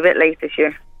now, but I'm a bit late this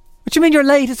year. What do you mean you're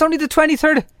late? It's only the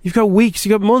 23rd. You've got weeks,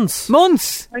 you've got months.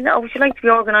 Months? I know, would you like to be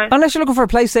organised? Unless you're looking for a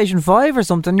PlayStation 5 or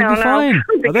something, you'll be fine.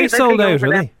 Are they sold out, are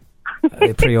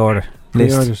they? Pre-order.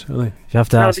 Pre-orders, are they? If you have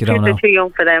to ask, you don't know. The kids are too young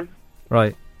for them.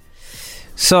 Right.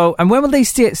 So, and when will they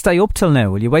stay up till now?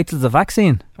 Will you wait till the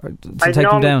vaccine? Or I take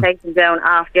them down? take them down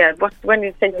after, yeah. When do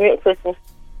you think you're at Christmas?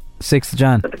 6th of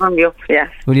Jan. But they're going to be up,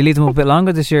 yes. Will you leave them up a bit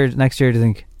longer next year, do you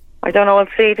think? I don't know, I'll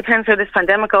see. It depends how this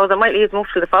pandemic goes. I might leave them up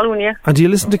till the following year. And do you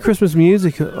listen to Christmas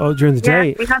music during the day?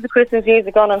 Yeah, we have the Christmas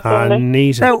music on Sunday.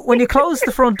 Anita. Now, when you close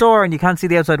the front door and you can't see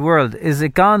the outside world, is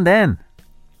it gone then?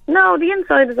 No, the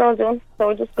inside is all done. So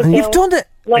we just and you've done it?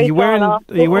 Are you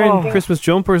wearing Christmas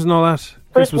jumpers and all that?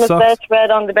 Christmas socks? bedspread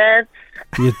on the bed.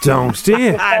 You don't, do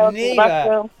you?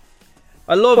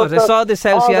 I love it. I saw this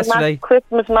house yesterday.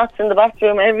 Christmas mats in the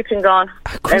bathroom, everything gone.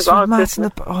 Christmas mats in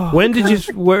the... When did you...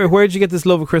 Where did you get this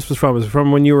love of Christmas from? Was it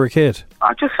from when you were a kid?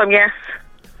 Oh, just from, yes.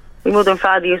 My mother and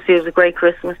father used to use a great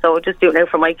Christmas, so I'll just do it now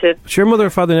for my kids. But your mother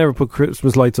and father never put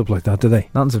Christmas lights up like that, do they?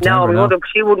 Not in No, September. my mother,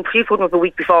 she put them up a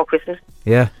week before Christmas.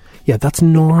 Yeah. Yeah, that's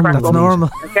normal. That's normal.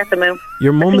 I get them out.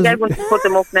 Your mum I think is... everyone should put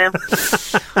them up now.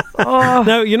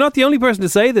 Now, you're not the only person to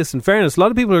say this, in fairness. A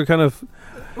lot of people are kind of...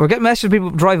 We're getting messages of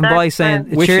people driving by saying,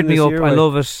 it cheered me up, I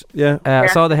love it. Yeah. I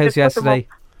saw the house just put them yesterday.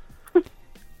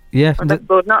 Yeah. And that's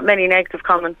good. Not many negative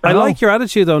comments. I like your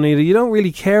attitude, though, Nita. You don't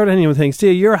really care what anyone thinks, do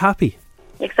you? You're happy.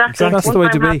 Exactly. That's the way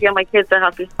to I'm happy be. and my kids are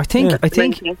happy. I think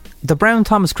the Brown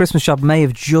Thomas Christmas shop may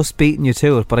have just beaten you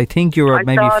to it, but I think you were I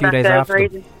maybe saw a few that days there, after them.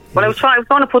 crazy. Well, I was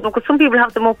going to put them, because some people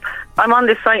have them up. I'm on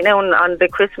this site now, on the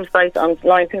Christmas site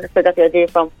online. I think that's where I got the idea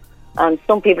from. And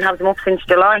some people have them up since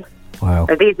July. Wow.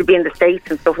 These would be in the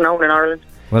States and stuff now in Ireland.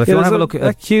 Well, if you want to have a look at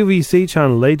at QVC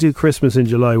channel, they do Christmas in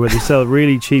July where they sell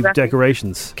really cheap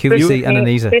decorations. QVC and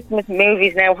Anita. Christmas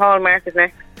movies now, Hallmark is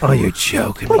next. Oh, you're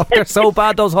joking. They're so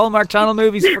bad, those Hallmark Channel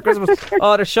movies for Christmas.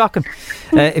 Oh, they're shocking.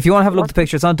 If you want to have a look at the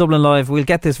picture, it's on Dublin Live. We'll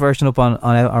get this version up on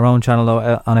our own channel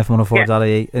on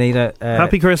F104.ie. Anita.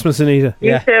 Happy Christmas, Anita.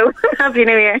 You too. Happy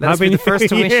New Year. Let's be the first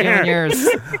to wish you in yours.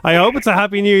 I hope it's a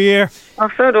Happy New Year. Oh,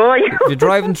 so do I. If you're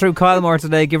driving through Kylemore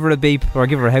today, give her a beep, or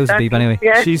give her a house a beep anyway.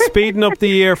 Yes. She's speeding up the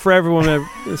year for everyone.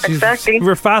 Exactly.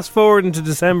 We're fast forwarding to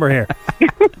December here.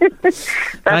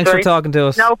 Thanks for talking to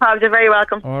us. No problem. You're very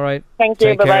welcome. All right. Thank you.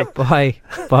 Take Bye-bye. care. Bye.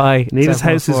 Bye. Nita's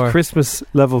house is Christmas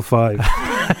level 5.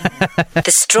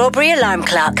 The Strawberry Alarm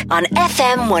Clock on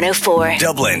FM 104.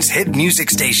 Dublin's hit music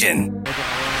station.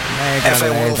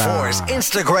 FM 104's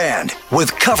Instagram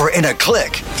with Cover in a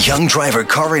Click. Young driver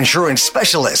car insurance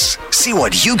specialists. See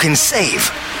what you can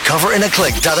save.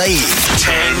 Coverinaclick.ie.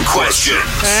 10 questions.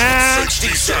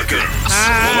 60 seconds.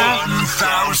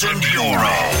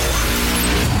 €1,000.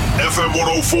 FM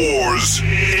 104's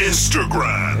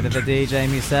Instagram. Bit of a DJ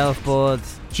myself, bud.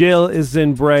 Jill is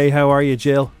in Bray. How are you,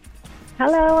 Jill?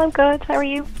 Hello, I'm good. How are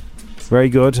you? Very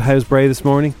good. How's Bray this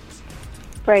morning?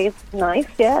 Bray is nice,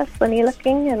 yeah. Sunny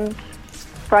looking and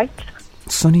bright.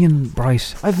 Sunny and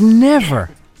bright. I've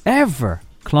never, ever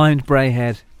climbed Bray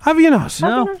Head. Have you not?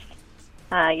 No.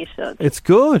 You should. It's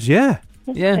good, yeah.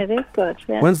 Yeah. It is good,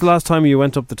 yeah. When's the last time you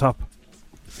went up the top?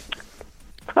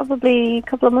 Probably a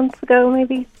couple of months ago,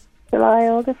 maybe. July,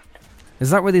 August.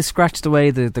 Is that where they scratched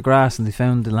away the grass and they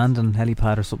found the landing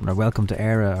helipad or something, or welcome to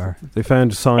Era, or they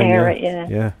found a sign? Era,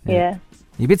 yeah.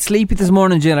 You a bit sleepy this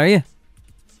morning, Jill, are you?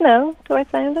 No, do I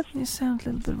sound it? You sound a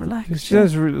little bit relaxed. It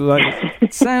sounds like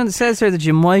it says here that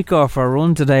you might go for a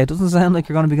run today. It doesn't sound like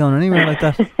you're going to be going anywhere like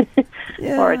that.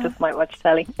 Or I just might watch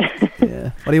telly.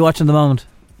 Yeah. What are you watching at the moment?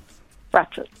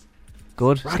 Ratchet.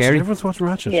 Good. Ratchet. Scary. Everyone's watching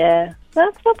Ratchet. Yeah.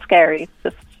 That's not scary. It's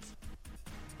just a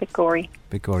bit gory.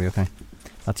 Bit gory, okay.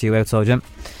 That's you outside, Jim.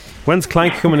 When's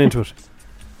Clank coming into it?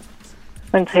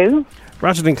 When's who?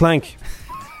 Ratchet and Clank.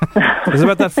 Is it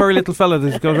about that furry little fella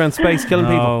that goes around space killing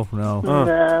people? No.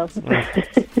 No.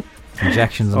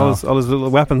 Injections and all his little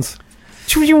weapons.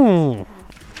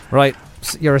 Right.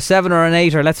 You're a 7 or an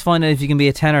 8, or let's find out if you can be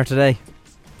a 10er today.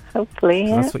 Hopefully,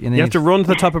 yeah. That's what you need. You have to run to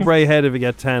the top of Bray Head if you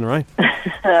get 10, right?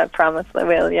 I promise I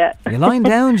will, yeah. You're lying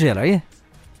down, Jill, are you?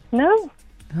 No.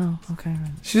 Oh, okay.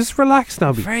 Right. She's just relaxed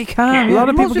now. Very calm. A lot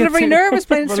of people get very nervous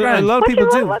playing Instagram. A lot of people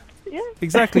do. Yeah.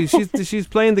 Exactly. She's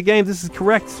playing the game. This is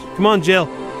correct. Come on, Jill.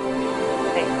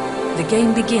 The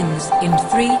game begins in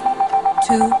 3,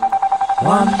 2,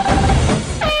 1.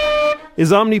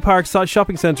 Is Omni Park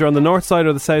shopping centre on the north side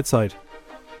or the south side?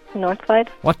 North side.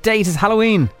 What date is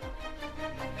Halloween?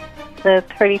 The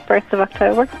 31st of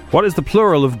October. What is the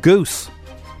plural of goose?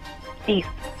 East.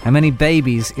 How many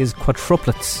babies is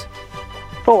quadruplets?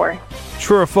 4.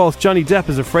 True or false, Johnny Depp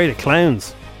is afraid of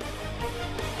clowns?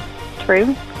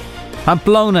 True.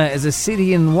 Pamplona is a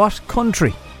city in what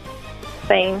country?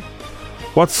 Spain.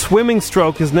 What swimming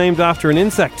stroke is named after an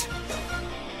insect?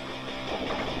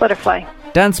 Butterfly.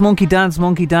 Dance Monkey, Dance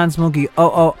Monkey, Dance Monkey,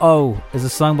 oh, oh, oh, is a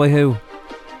song by who?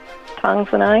 Tongues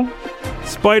and I.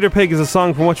 Spider Pig is a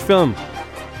song from which film?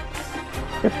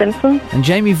 The Simpsons. And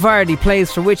Jamie Vardy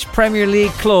plays for which Premier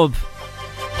League club?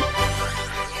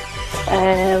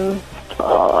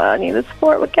 I knew the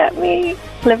sport would get me.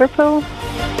 Liverpool.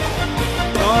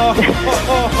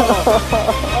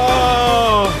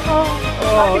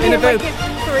 In about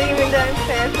screaming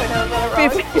downstairs when I was on a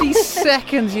 50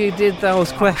 seconds you did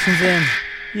those questions in.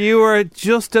 You were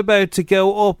just about to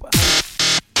go up to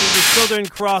the Southern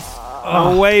Cross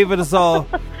and wave at us all.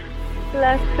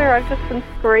 Lester, I've just been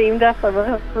screamed at by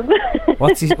my husband.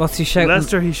 What's he shouting?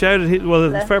 Lester, he shouted.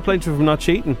 Fair play to him for not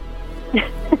cheating.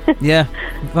 Yeah,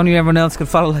 if only everyone else could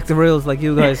follow like the rules like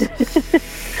you guys.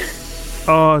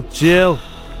 Oh, Jill,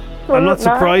 I'm not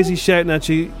Well, surprised he's shouting at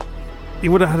you.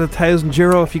 You would have had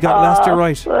 €1,000 if you got Leicester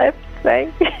right. Flip's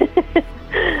sake.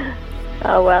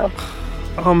 Oh, well.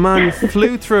 Oh, man, you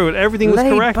flew through it. Everything was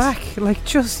correct. Back,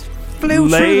 just flew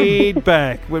Laid through.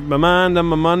 back with my mind on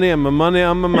my money and my money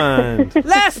on my mind.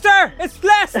 Leicester! It's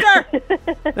Leicester!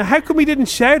 Now, how come we didn't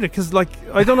shout it? Because, like,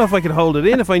 I don't know if I could hold it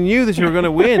in if I knew that you were going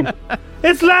to win.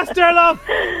 It's Leicester, love!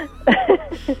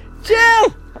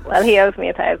 Jill! Well, he owes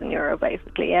me €1,000,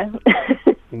 basically, yeah.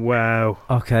 Wow.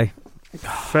 Okay.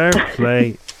 Fair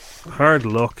play. Hard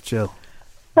luck, Jill.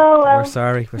 Oh, well. We're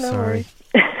sorry. No Sorry.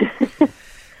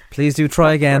 Please do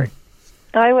try again.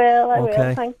 I will.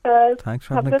 Okay. Thanks, guys. Thanks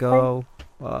for having a go.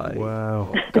 Bye.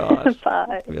 Wow. Oh, God.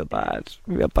 Bye. Real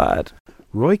bad.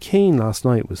 Roy Keane last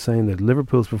night was saying that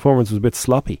Liverpool's performance was a bit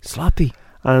sloppy. Sloppy.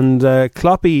 And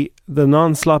Kloppy, the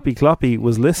non-sloppy Kloppy,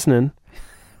 was listening.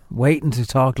 Waiting to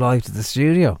talk live to the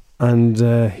studio. And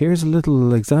here's a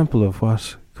little example of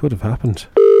what could have happened.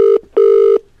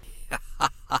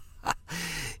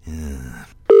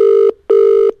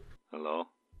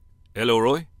 Hello,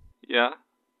 Roy? Yeah?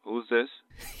 Who's this?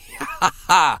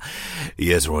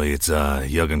 Yes, Roy, it's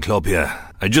Jurgen Klopp here.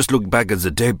 I just looked back at the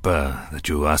tape that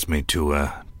you asked me to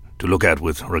look at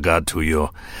with regard to your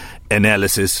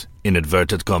analysis, in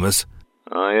inverted commas.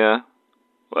 Oh, yeah?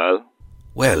 Well?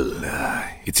 Well,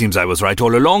 it seems I was right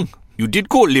all along. You did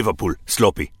call Liverpool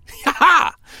sloppy.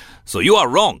 So you are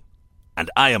wrong, and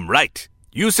I am right.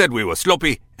 You said we were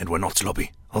sloppy, and we're not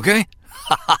sloppy, okay?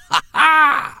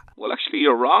 Well, actually,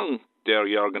 you're wrong there,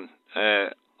 Jurgen. I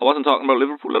wasn't talking about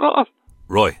Liverpool at all.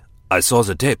 Roy, I saw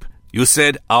the tape. You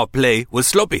said our play was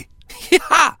sloppy.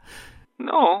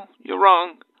 No, you're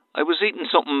wrong. I was eating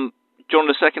something during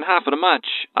the second half of the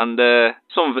match, and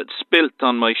some of it spilt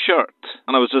on my shirt.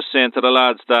 And I was just saying to the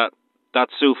lads that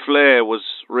soufflé was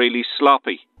really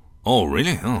sloppy. Oh,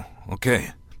 really? Oh,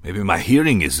 okay. Maybe my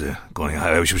hearing is going.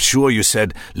 I was sure you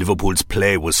said Liverpool's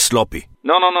play was sloppy.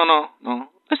 No.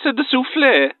 I said the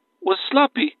soufflé was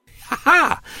sloppy.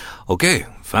 Okay,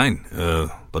 fine.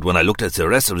 But when I looked at the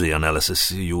rest of the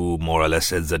analysis, you more or less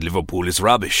said that Liverpool is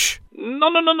rubbish. No.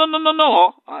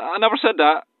 I never said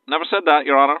that. Never said that,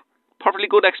 Your Honour. Perfectly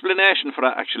good explanation for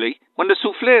that, actually. When the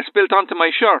soufflé spilt onto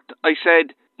my shirt, I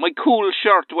said, my cool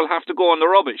shirt will have to go in the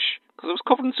rubbish, because it was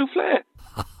covered in soufflé.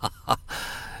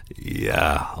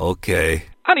 Yeah, okay.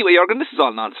 Anyway, Jurgen, this is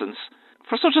all nonsense.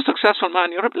 For such a successful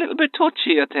man, you're a little bit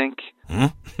touchy, I think.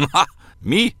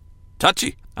 Me?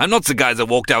 Touchy? I'm not the guy that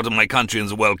walked out of my country in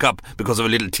the World Cup because of a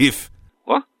little tiff.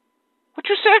 What? What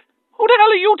you say? Who the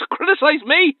hell are you to criticise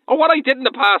me, or what I did in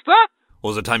the past, huh?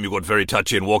 Or the time you got very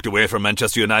touchy and walked away from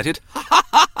Manchester United?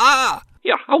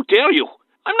 Yeah, how dare you?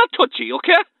 I'm not touchy,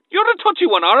 okay? You're the touchy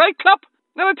one, alright, Klopp?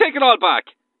 Then I take it all back.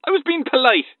 I was being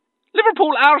polite.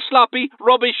 Liverpool are sloppy,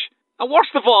 rubbish, and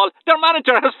worst of all, their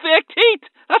manager has fake teeth.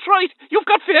 That's right, you've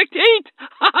got fake teeth.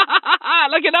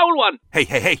 Like an old one.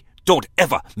 Hey, don't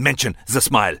ever mention the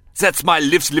smile. That smile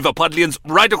lifts Liverpudlians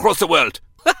right across the world.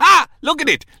 Look at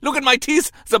it. Look at my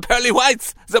teeth. The pearly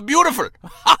whites. They're beautiful.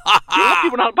 You're lucky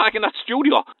we're not back in that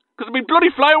studio, because it'd be bloody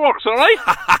fireworks, alright?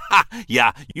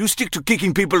 Yeah, you stick to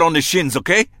kicking people on the shins,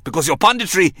 okay? Because your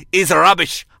punditry is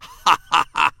rubbish.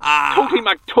 Totally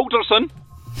McToterson.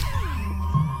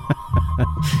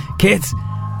 Kids,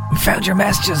 we found your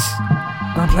messages.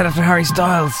 Gonna play that for Harry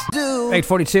Styles.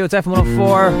 8:42, it's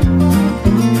FM104.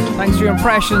 Thanks for your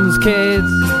impressions, kids.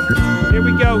 Here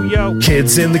we go, yo.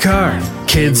 Kids in the car,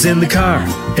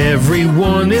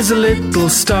 everyone is a little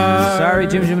star. Sorry,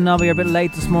 Jim and Nobby are a bit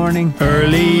late this morning.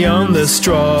 Early on the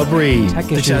strawberry,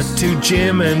 the chat to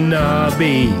Jim and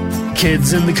Nobby.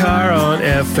 Kids in the car on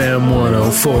FM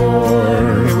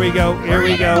 104. Here we go.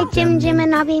 Hi, Jim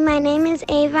and Nobby. My name is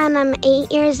Ava and I'm 8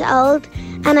 years old.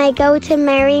 And I go to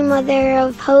Mary Mother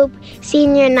of Hope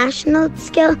Senior National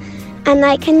School. And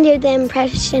I can do the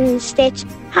impression Stitch.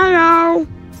 Hello.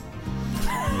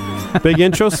 Big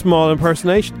intro, small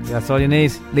impersonation. That's all you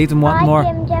need. Leave them wanting more.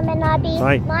 Hi, Jim and Nobby.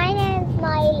 Hi. My name's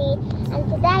Miley. And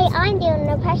today I'm doing an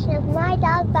impression of my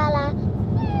dog Bella.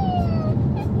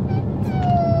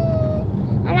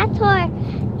 And that's her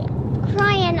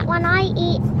crying when I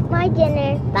eat my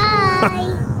dinner.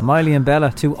 Bye. Miley and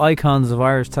Bella, two icons of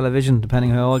Irish television,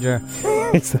 depending how old you are.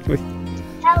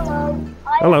 Hello.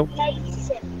 Hello.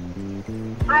 Mason.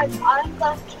 And I'm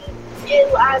going to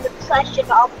do an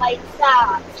impression of my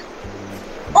dad.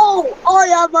 Oh, I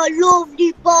have a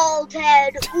lovely bald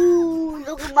head. Ooh,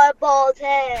 look at my bald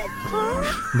head. I'm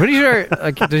pretty sure,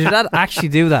 does your dad actually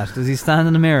do that? Does he stand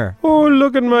in the mirror? Oh,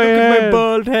 look at my head. Look at my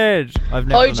bald head. I've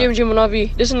never Hi, Jim and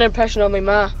Nobby. This is an impression of my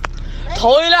ma.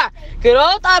 Tyler, get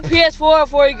out that PS4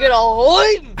 before you get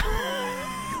home.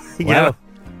 Wow.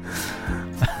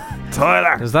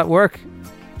 Tyler. Does that work,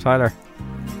 Tyler?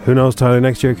 Who knows, Tyler?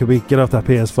 Next year could be get off that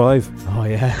PS5. Oh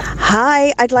yeah.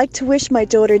 Hi, I'd like to wish my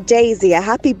daughter Daisy a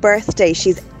happy birthday.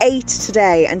 She's 8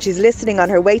 today and she's listening on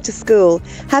her way to school.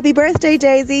 Happy birthday,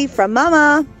 Daisy, from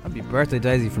Mama. Happy birthday,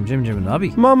 Daisy, from Jim and Nobby.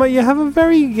 Mama, you have a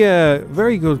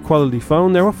very good quality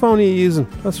phone there. What phone are you using?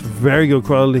 That's very good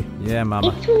quality. Yeah, Mama.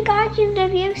 It's from Guardian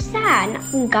Leviosa, not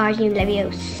from Guardian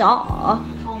Leviosa.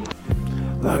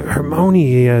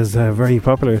 Harmony is very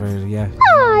popular. Yeah.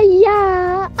 Oh,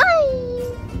 yeah.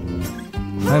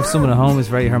 I have someone at home who's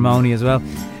very Harmony as well.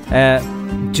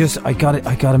 I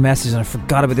got a message and I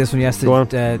forgot about this one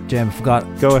yesterday. Jim, I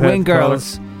forgot. Go ahead. Twin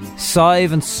girls,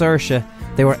 Sive and Saoirse.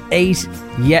 They were 8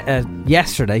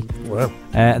 yesterday. Wow.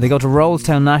 They go to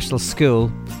Rollstown National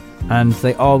School, and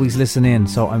they always listen in.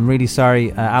 So I'm really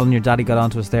sorry, Alan. Your daddy got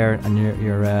onto us there, and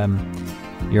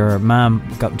your mum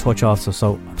got in touch also.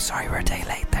 So I'm sorry we're a day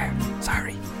late there.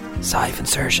 Sorry. Sive and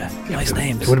Saoirse, nice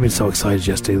names. They would have been so excited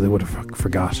yesterday they would have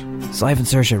forgot. Sive and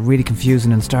Saoirse, really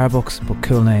confusing in Starbucks, but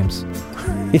cool names.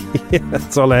 Yeah,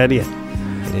 that's all ahead of you.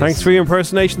 Thanks for your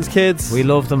impersonations, kids. We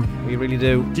love them, we really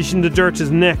do. Dishing the Dirt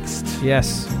is next.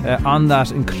 Yes, on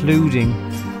that, including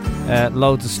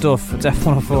loads of stuff. It's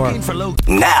F104.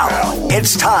 Now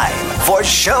it's time for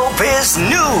Showbiz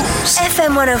News.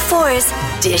 FM 104's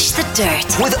Dish the Dirt.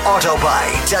 With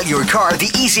Autobuy, sell your car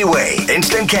the easy way.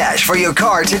 Instant cash for your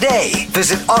car today.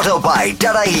 Visit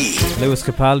autobuy.ie. Lewis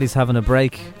Capaldi's having a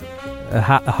break, a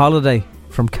holiday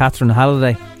from Catherine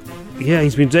Halliday. Yeah,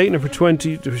 he's been dating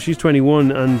her she's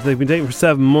 21, and they've been dating for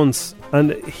 7 months,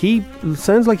 and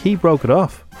sounds like he broke it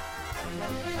off.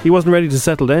 He wasn't ready to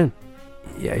settle down.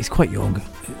 Yeah, he's quite young.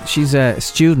 She's a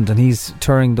student and he's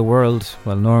touring the world.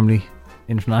 Well, normally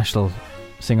international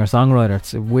singer-songwriter.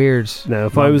 It's a weird... Now,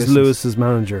 if I was Lewis's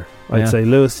manager, I'd say,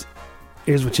 Lewis,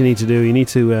 here's what you need to do. You need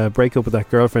to break up with that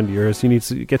girlfriend of yours. You need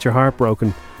to get your heart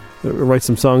broken. Write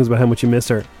some songs about how much you miss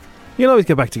her. You'll always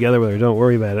get back together with her. Don't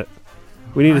worry about it.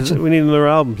 We need another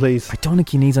album, please. I don't think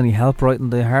he needs any help writing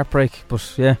the heartbreak,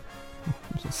 but yeah,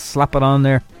 slap it on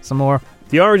there some more.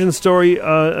 The origin story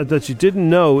that you didn't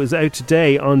know is out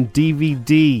today on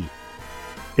DVD.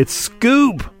 It's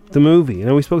Scoob, the movie. You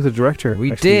know, we spoke to the director.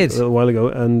 We did a little while ago,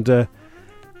 and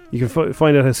you can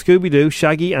find out how Scooby-Doo,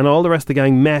 Shaggy, and all the rest of the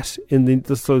gang met in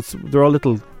they're all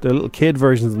little kid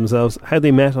versions of themselves. How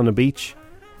they met on a beach,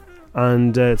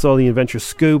 and it's all the adventure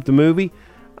Scoob, the movie.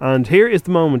 And here is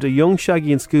the moment a young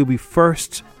Shaggy and Scooby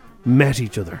first met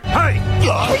each other. Hey!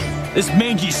 This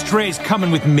mangy stray's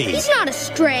coming with me. He's not a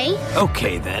stray.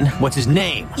 Okay then, what's his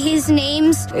name? His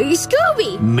name's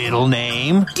Scooby. Middle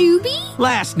name? Doobie.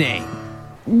 Last name?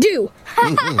 Do.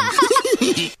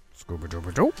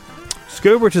 Scoobert.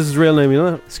 Scoobert is his real name, you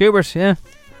know that? Scoobert, yeah.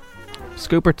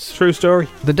 Scoopert's true story.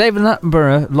 The David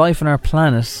Attenborough Life on Our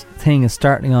Planet thing is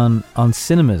starting on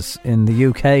cinemas in the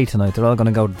UK tonight. They're all going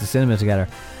to go to the cinema together.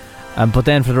 But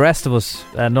then for the rest of us,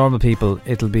 normal people,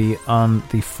 it'll be on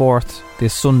the 4th,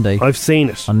 this Sunday. I've seen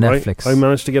it on Netflix. I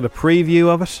managed to get a preview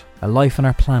of it. A Life on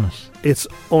Our Planet. It's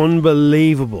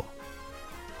unbelievable.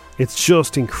 It's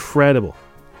just incredible.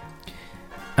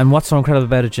 And what's so incredible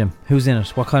about it, Jim? Who's in it?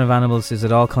 What kind of animals? Is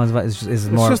it all kinds of... Is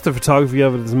it more... It's just the photography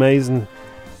of it is amazing.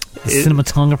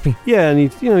 Cinematography. Yeah,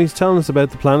 and he's telling us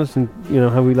about the planet and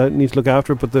how we need to look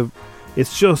after it, but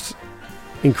it's just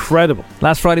incredible.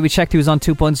 Last Friday we checked, he was on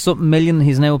 2.something million.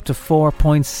 He's now up to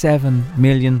 4.7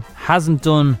 million. Hasn't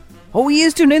done... Oh, he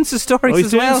is doing Insta stories he's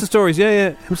as doing well. Insta stories, yeah.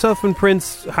 Himself and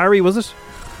Prince Harry, was it?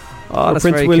 Oh, or that's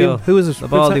Prince very William. cool. Who is it? The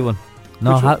baldy one.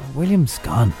 No, Which one? William's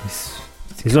gone.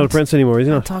 He's not a prince anymore, is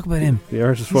he not? Talk about him. The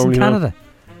artist He's in Canada.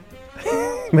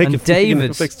 Making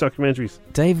David fix documentaries.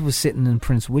 David was sitting in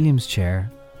Prince William's chair,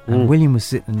 and William was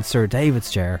sitting in Sir David's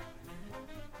chair.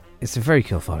 It's a very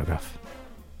cool photograph.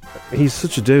 He's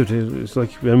such a dude. It's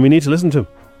like, and we need to listen to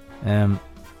him.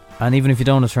 And even if you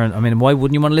don't return, I mean, why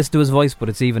wouldn't you want to listen to his voice? But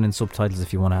it's even in subtitles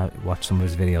if you want to watch some of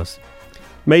his videos.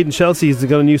 Made in Chelsea has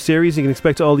got a new series. You can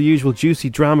expect all the usual juicy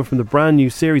drama from the brand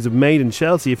new series of Made in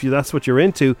Chelsea. If that's what you're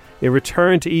into, it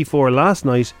returned to E4 last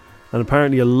night, and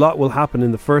apparently a lot will happen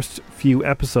in the first few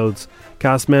episodes.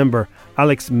 Cast member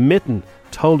Alex Mitten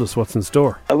told us what's in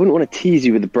store. I wouldn't want to tease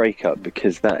you with a breakup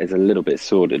because that is a little bit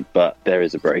sordid, but there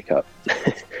is a breakup.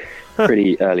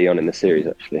 Pretty early on in the series,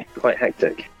 actually. Quite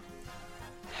hectic.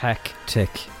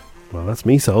 Well, that's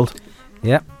me sold.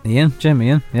 Yeah, Jim,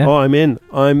 Ian. Yeah. Oh, I'm in.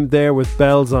 I'm there with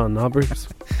bells on, Bruce.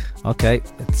 Okay,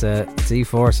 it's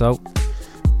E4, so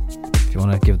if you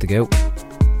want to give it a go,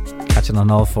 catch it on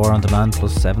all 4 on demand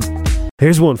 +7.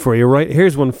 Here's one for you, right?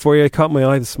 Here's one for you. I caught my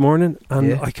eye this morning,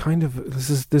 and I kind of this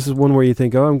is one where you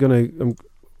think, I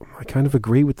kind of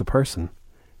agree with the person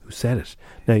who said it.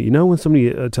 Now, when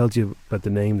somebody tells you about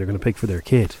the name they're going to pick for their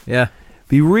kid, yeah,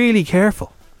 be really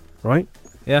careful, right?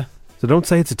 Yeah. So don't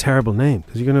say it's a terrible name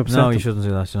because you're going to upset No, them. you shouldn't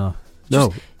do that. No.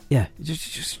 No.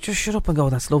 Just shut up and go.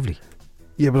 That's lovely.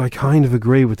 Yeah, but I kind of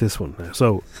agree with this one now.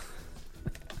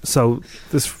 So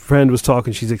this friend was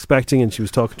talking. She's expecting, and she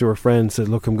was talking to her friend. Said,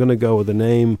 "Look, I'm going to go with a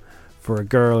name for a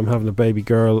girl. I'm having a baby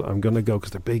girl. I'm going to go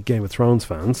because they're big Game of Thrones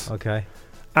fans. Okay.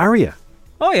 Arya.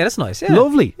 Oh yeah, that's nice. Yeah.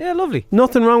 Lovely. Yeah, lovely.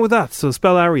 Nothing wrong with that. So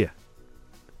spell Arya.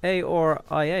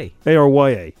 A-R-I-A.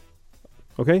 A-R-Y-A.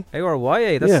 Okay.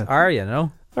 A-R-Y-A. That's Arya,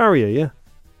 no? Arya. Yeah.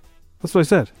 That's what I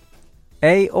said.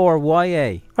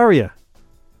 A-R-Y-A. Arya.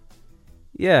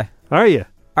 Yeah. Arya.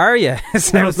 Arya.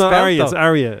 No, it's not Arya. It's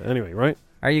Arya. Anyway, right?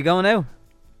 Are you going now?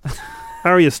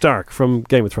 Arya Stark from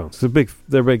Game of Thrones. They're big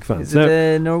fans. Is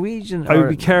it Norwegian? I would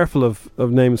be careful of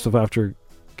naming stuff after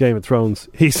Game of Thrones.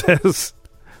 He says,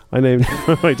 I named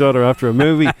my daughter after a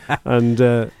movie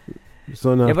and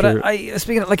son after... Yeah, but I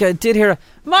speaking of, like, I did hear a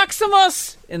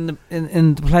Maximus in the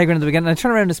playground at the beginning. I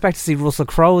turned around and expected to see Russell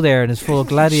Crowe there in his full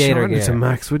gladiator gear. To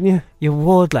Max, wouldn't you? You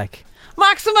would, like,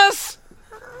 Maximus!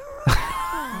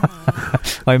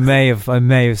 I may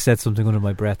have said something under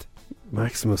my breath.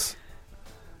 Maximus.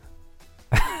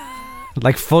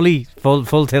 Like full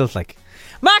tilt, like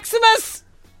Maximus.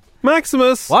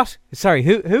 What? Sorry,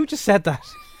 who just said that?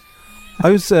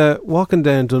 I was walking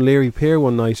down Dunleary Pier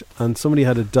one night, and somebody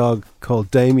had a dog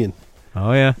called Damien.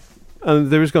 Oh yeah, and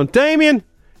they were just going, Damien.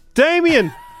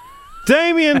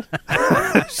 It's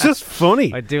just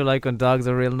funny. I do like when dogs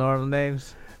are real normal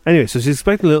names. Anyway, so she's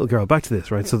expecting a little girl. Back to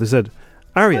this, right? So they said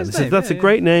Arya. They said, that's a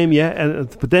great name, yeah.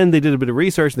 But then they did a bit of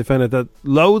research and they found out that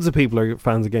loads of people are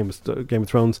fans of Game of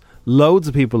Thrones. Loads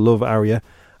of people love Arya,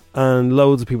 and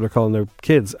loads of people are calling their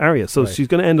kids Arya. So she's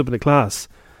going to end up in a class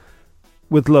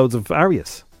with loads of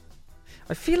Aryas.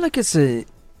 I feel like it's a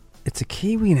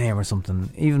Kiwi name or something.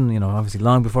 Even, obviously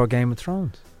long before Game of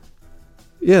Thrones.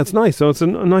 Yeah, it's nice. So it's a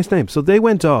nice name. So they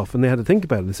went off and they had to think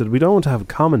about it. They said, we don't want to have a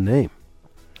common name.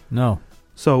 No.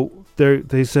 So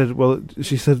they said, well,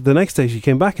 she said the next day she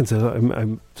came back and said,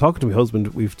 I'm talking to my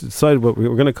husband. We've decided what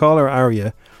we're going to call her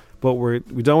Arya, but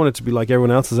we don't want it to be like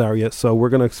everyone else's Arya, so we're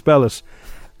going to spell it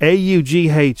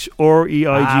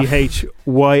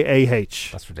A-U-G-H-R-E-I-G-H-Y-A-H.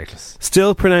 That's ridiculous.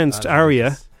 Still pronounced Arya.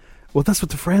 Ridiculous. Well, that's what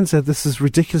the friend said. This is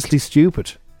ridiculously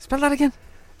stupid. Spell that again.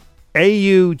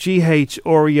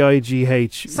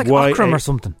 A-U-G-H-R-E-I-G-H. It's like Akram or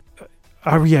something.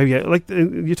 Yeah. Like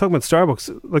you're talking about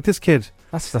Starbucks. Like this kid.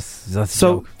 That's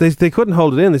so they couldn't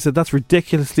hold it in. They said that's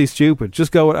ridiculously stupid.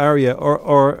 Just go with Arya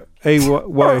or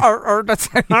A-Y. Or that's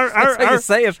how you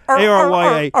say it.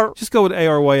 A-R-Y-A. Just go with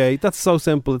A-R-Y-A. That's so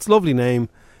simple. It's a lovely name.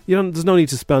 There's no need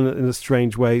to spell it in a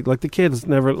strange way. Like the kid is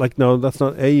never like, no, that's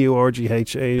not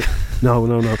A-U-R-G-H-A.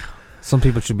 No. Some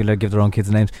people should be allowed to give their own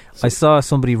kids names. I saw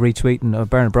somebody retweeting,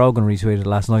 Bernard Brogan retweeted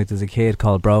last night. There's a kid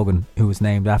called Brogan who was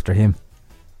named after him.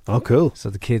 Oh, cool.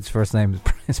 So the kid's first name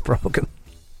is Brogan.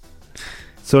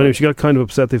 So anyway, she got kind of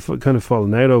upset. They've kind of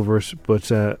fallen out over it, but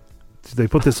they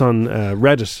put this on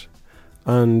Reddit,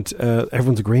 and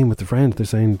everyone's agreeing with the friend. They're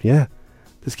saying, yeah,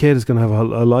 this kid is going to have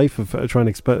a life of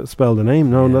trying to spell the name.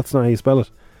 No, that's not how you spell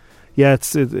it. Yeah,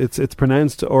 it's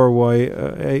pronounced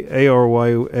A-R-Y-A,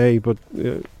 but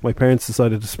my parents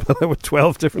decided to spell it with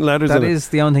 12 different letters in it. That is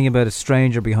the only thing about a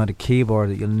stranger behind a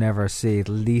keyboard that you'll never see. At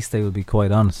least they will be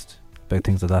quite honest about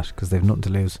things like that, because they've nothing to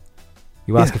lose.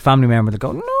 You ask a family member, they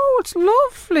go, no, it's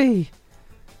lovely.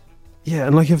 Yeah,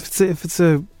 and like if it's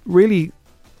a really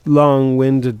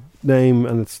long-winded name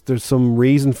and there's some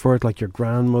reason for it, like your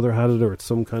grandmother had it, or it's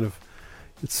some kind of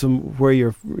where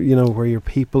your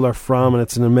people are from, and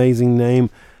it's an amazing name,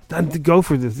 then go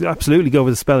for this. Absolutely go for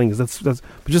the spelling, because that's.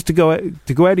 But just to go out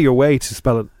of your way to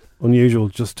spell it unusual,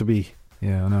 just to be.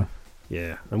 Yeah, I know.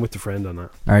 Yeah, I'm with the friend on that.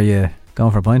 Are you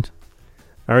going for a pint?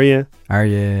 Are you?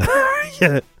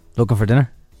 Yeah. Looking for dinner?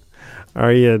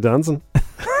 Are you dancing?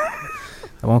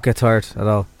 I won't get tired at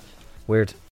all.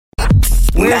 Weird.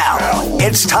 Now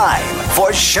it's time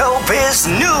for Showbiz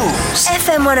News.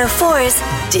 FM 104's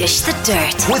Dish the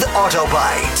Dirt. With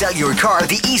Autobuy. Sell your car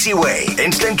the easy way.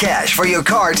 Instant cash for your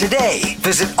car today.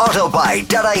 Visit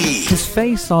autobuy.ie. His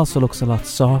face also looks a lot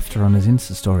softer on his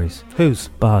Insta stories. Whose?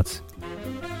 Bad's.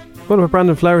 What about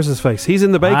Brandon Flowers' face? He's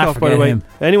in the Bake Off, by the way. Him.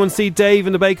 Anyone see Dave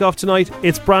in the Bake Off tonight?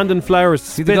 It's Brandon Flowers.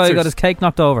 See the guy who got his cake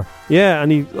knocked over? Yeah, and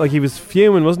he was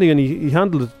fuming, wasn't he? And he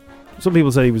handled it. Some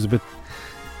people said he was a bit.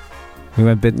 He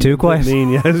went a bit too quiet.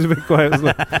 Mean, yeah, it was a bit quiet,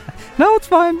 wasn't it? No, it's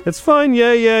fine. It's fine.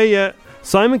 Yeah.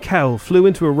 Simon Cowell flew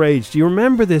into a rage. Do you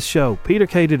remember this show? Peter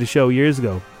Kay did a show years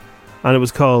ago, and it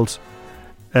was called.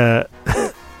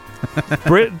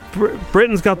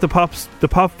 Britain's got the pop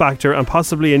factor and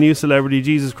possibly a new celebrity,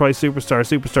 Jesus Christ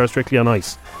Superstar Strictly on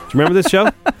Ice. Do you remember this show?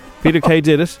 Peter Kay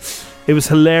did it. It was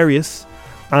hilarious,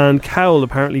 and Cowell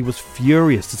apparently was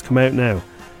furious. It's come out now.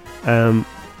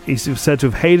 He's said to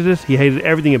have hated it. He hated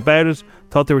everything about it.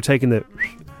 Thought they were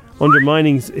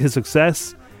undermining his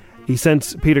success. He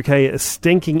sent Peter Kay a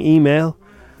stinking email.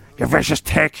 "You vicious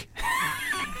tick."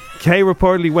 Kay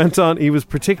reportedly went on, "He was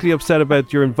particularly upset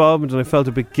about your involvement, and I felt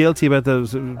a bit guilty about that. I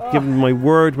was given my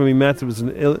word when we met. It was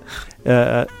an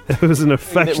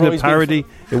affectionate parody.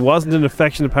 It wasn't an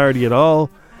affectionate parody at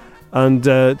all." And do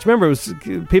you remember, it was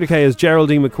Peter Kay as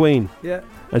Geraldine McQueen? Yeah.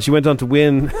 And she went on to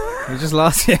win. You just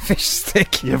lost your vicious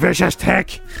tick. You vicious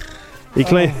tick. He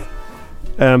claimed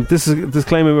this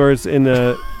claim of yours in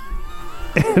a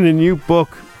new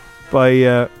book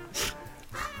by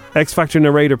X Factor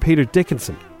narrator Peter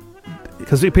Dickinson,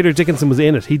 because Peter Dickinson was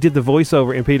in it. He did the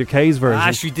voiceover in Peter Kay's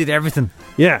version. She did everything.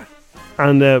 Yeah,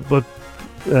 and but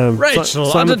Rachel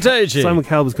Simon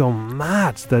Cowell was going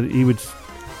mad that he would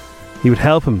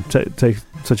help him take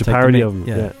such a parody of him.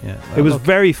 Yeah. Well, it was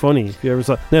very funny. If you ever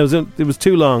saw, no, it was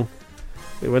too long.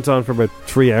 It went on for about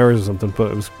 3 hours or something,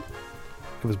 but it was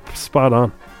spot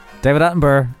on. David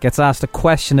Attenborough gets asked a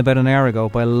question about an hour ago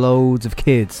by loads of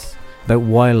kids about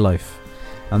wildlife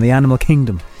and the animal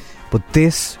kingdom, but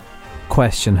this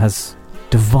question has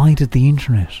divided the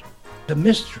internet. The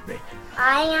mystery.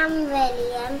 I am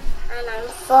William and I'm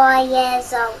 4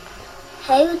 years old.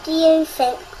 Who do you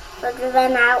think would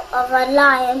run out of a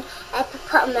lion, a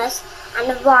hippopotamus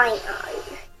and a rhino?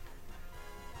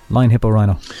 Lion, hippo,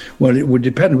 rhino. Well, it would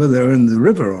depend whether they were in the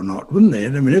river or not, wouldn't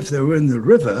it? I mean, if they were in the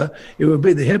river, it would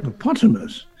be the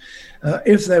hippopotamus.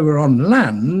 If they were on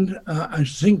land, I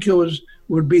think it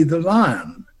would be the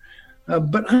lion.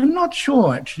 But I'm not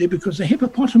sure, actually, because the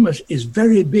hippopotamus is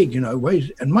very big, weighs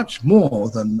and much more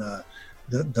than a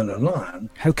lion.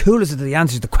 How cool is it that he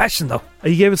answered the question, though?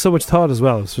 He gave it so much thought as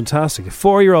well. It's fantastic. A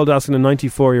 4-year-old asking a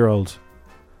 94-year-old.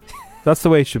 That's the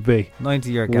way it should be.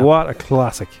 90-year gap. What a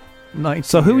classic.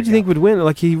 So who would you think would win?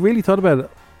 Like, he really thought about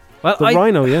it. Well, the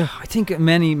rhino, yeah. I think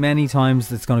many, many times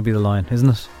it's going to be the lion, isn't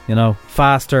it?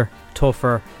 Faster,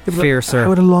 tougher, fiercer. How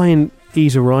would a lion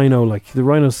eat a rhino? Like, the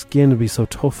rhino's skin would be so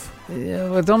tough. Yeah,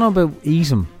 well, I don't know about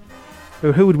eat him.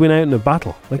 Who would win out in a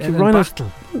battle? Like, rhinos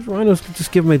could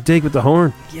just give him a dig with the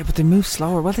horn. Yeah, but they move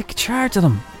slower. Well, they could charge at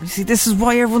him. You see, this is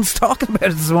why everyone's talking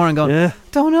about it this morning. Going, yeah.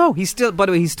 Don't know. By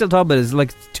the way, he's still talking about it. It's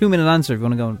like a 2-minute answer if you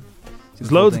want to go.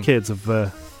 There's loads of kids have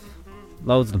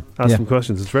loads of them asked some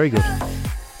questions. It's very good.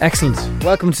 Excellent.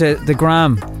 Welcome to the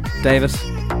Gram, David.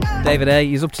 David A.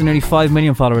 He's up to nearly 5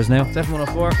 million followers now. It's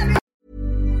F104.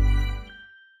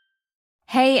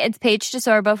 Hey, it's Paige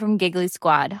DeSorbo from Giggly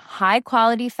Squad. High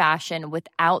quality fashion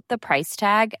without the price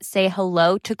tag. Say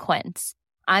hello to Quince.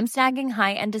 I'm snagging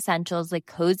high-end essentials like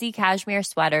cozy cashmere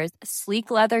sweaters, sleek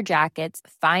leather jackets,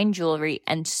 fine jewelry,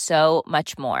 and so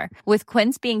much more. With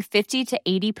Quince being 50 to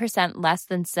 80% less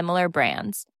than similar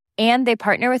brands. And they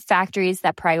partner with factories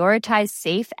that prioritize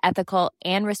safe, ethical,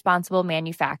 and responsible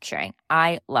manufacturing.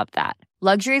 I love that.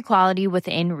 Luxury quality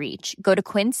within reach. Go to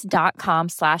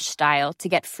quince.com/style to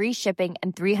get free shipping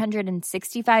and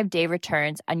 365-day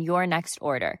returns on your next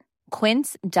order.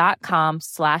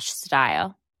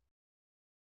 Quince.com/style.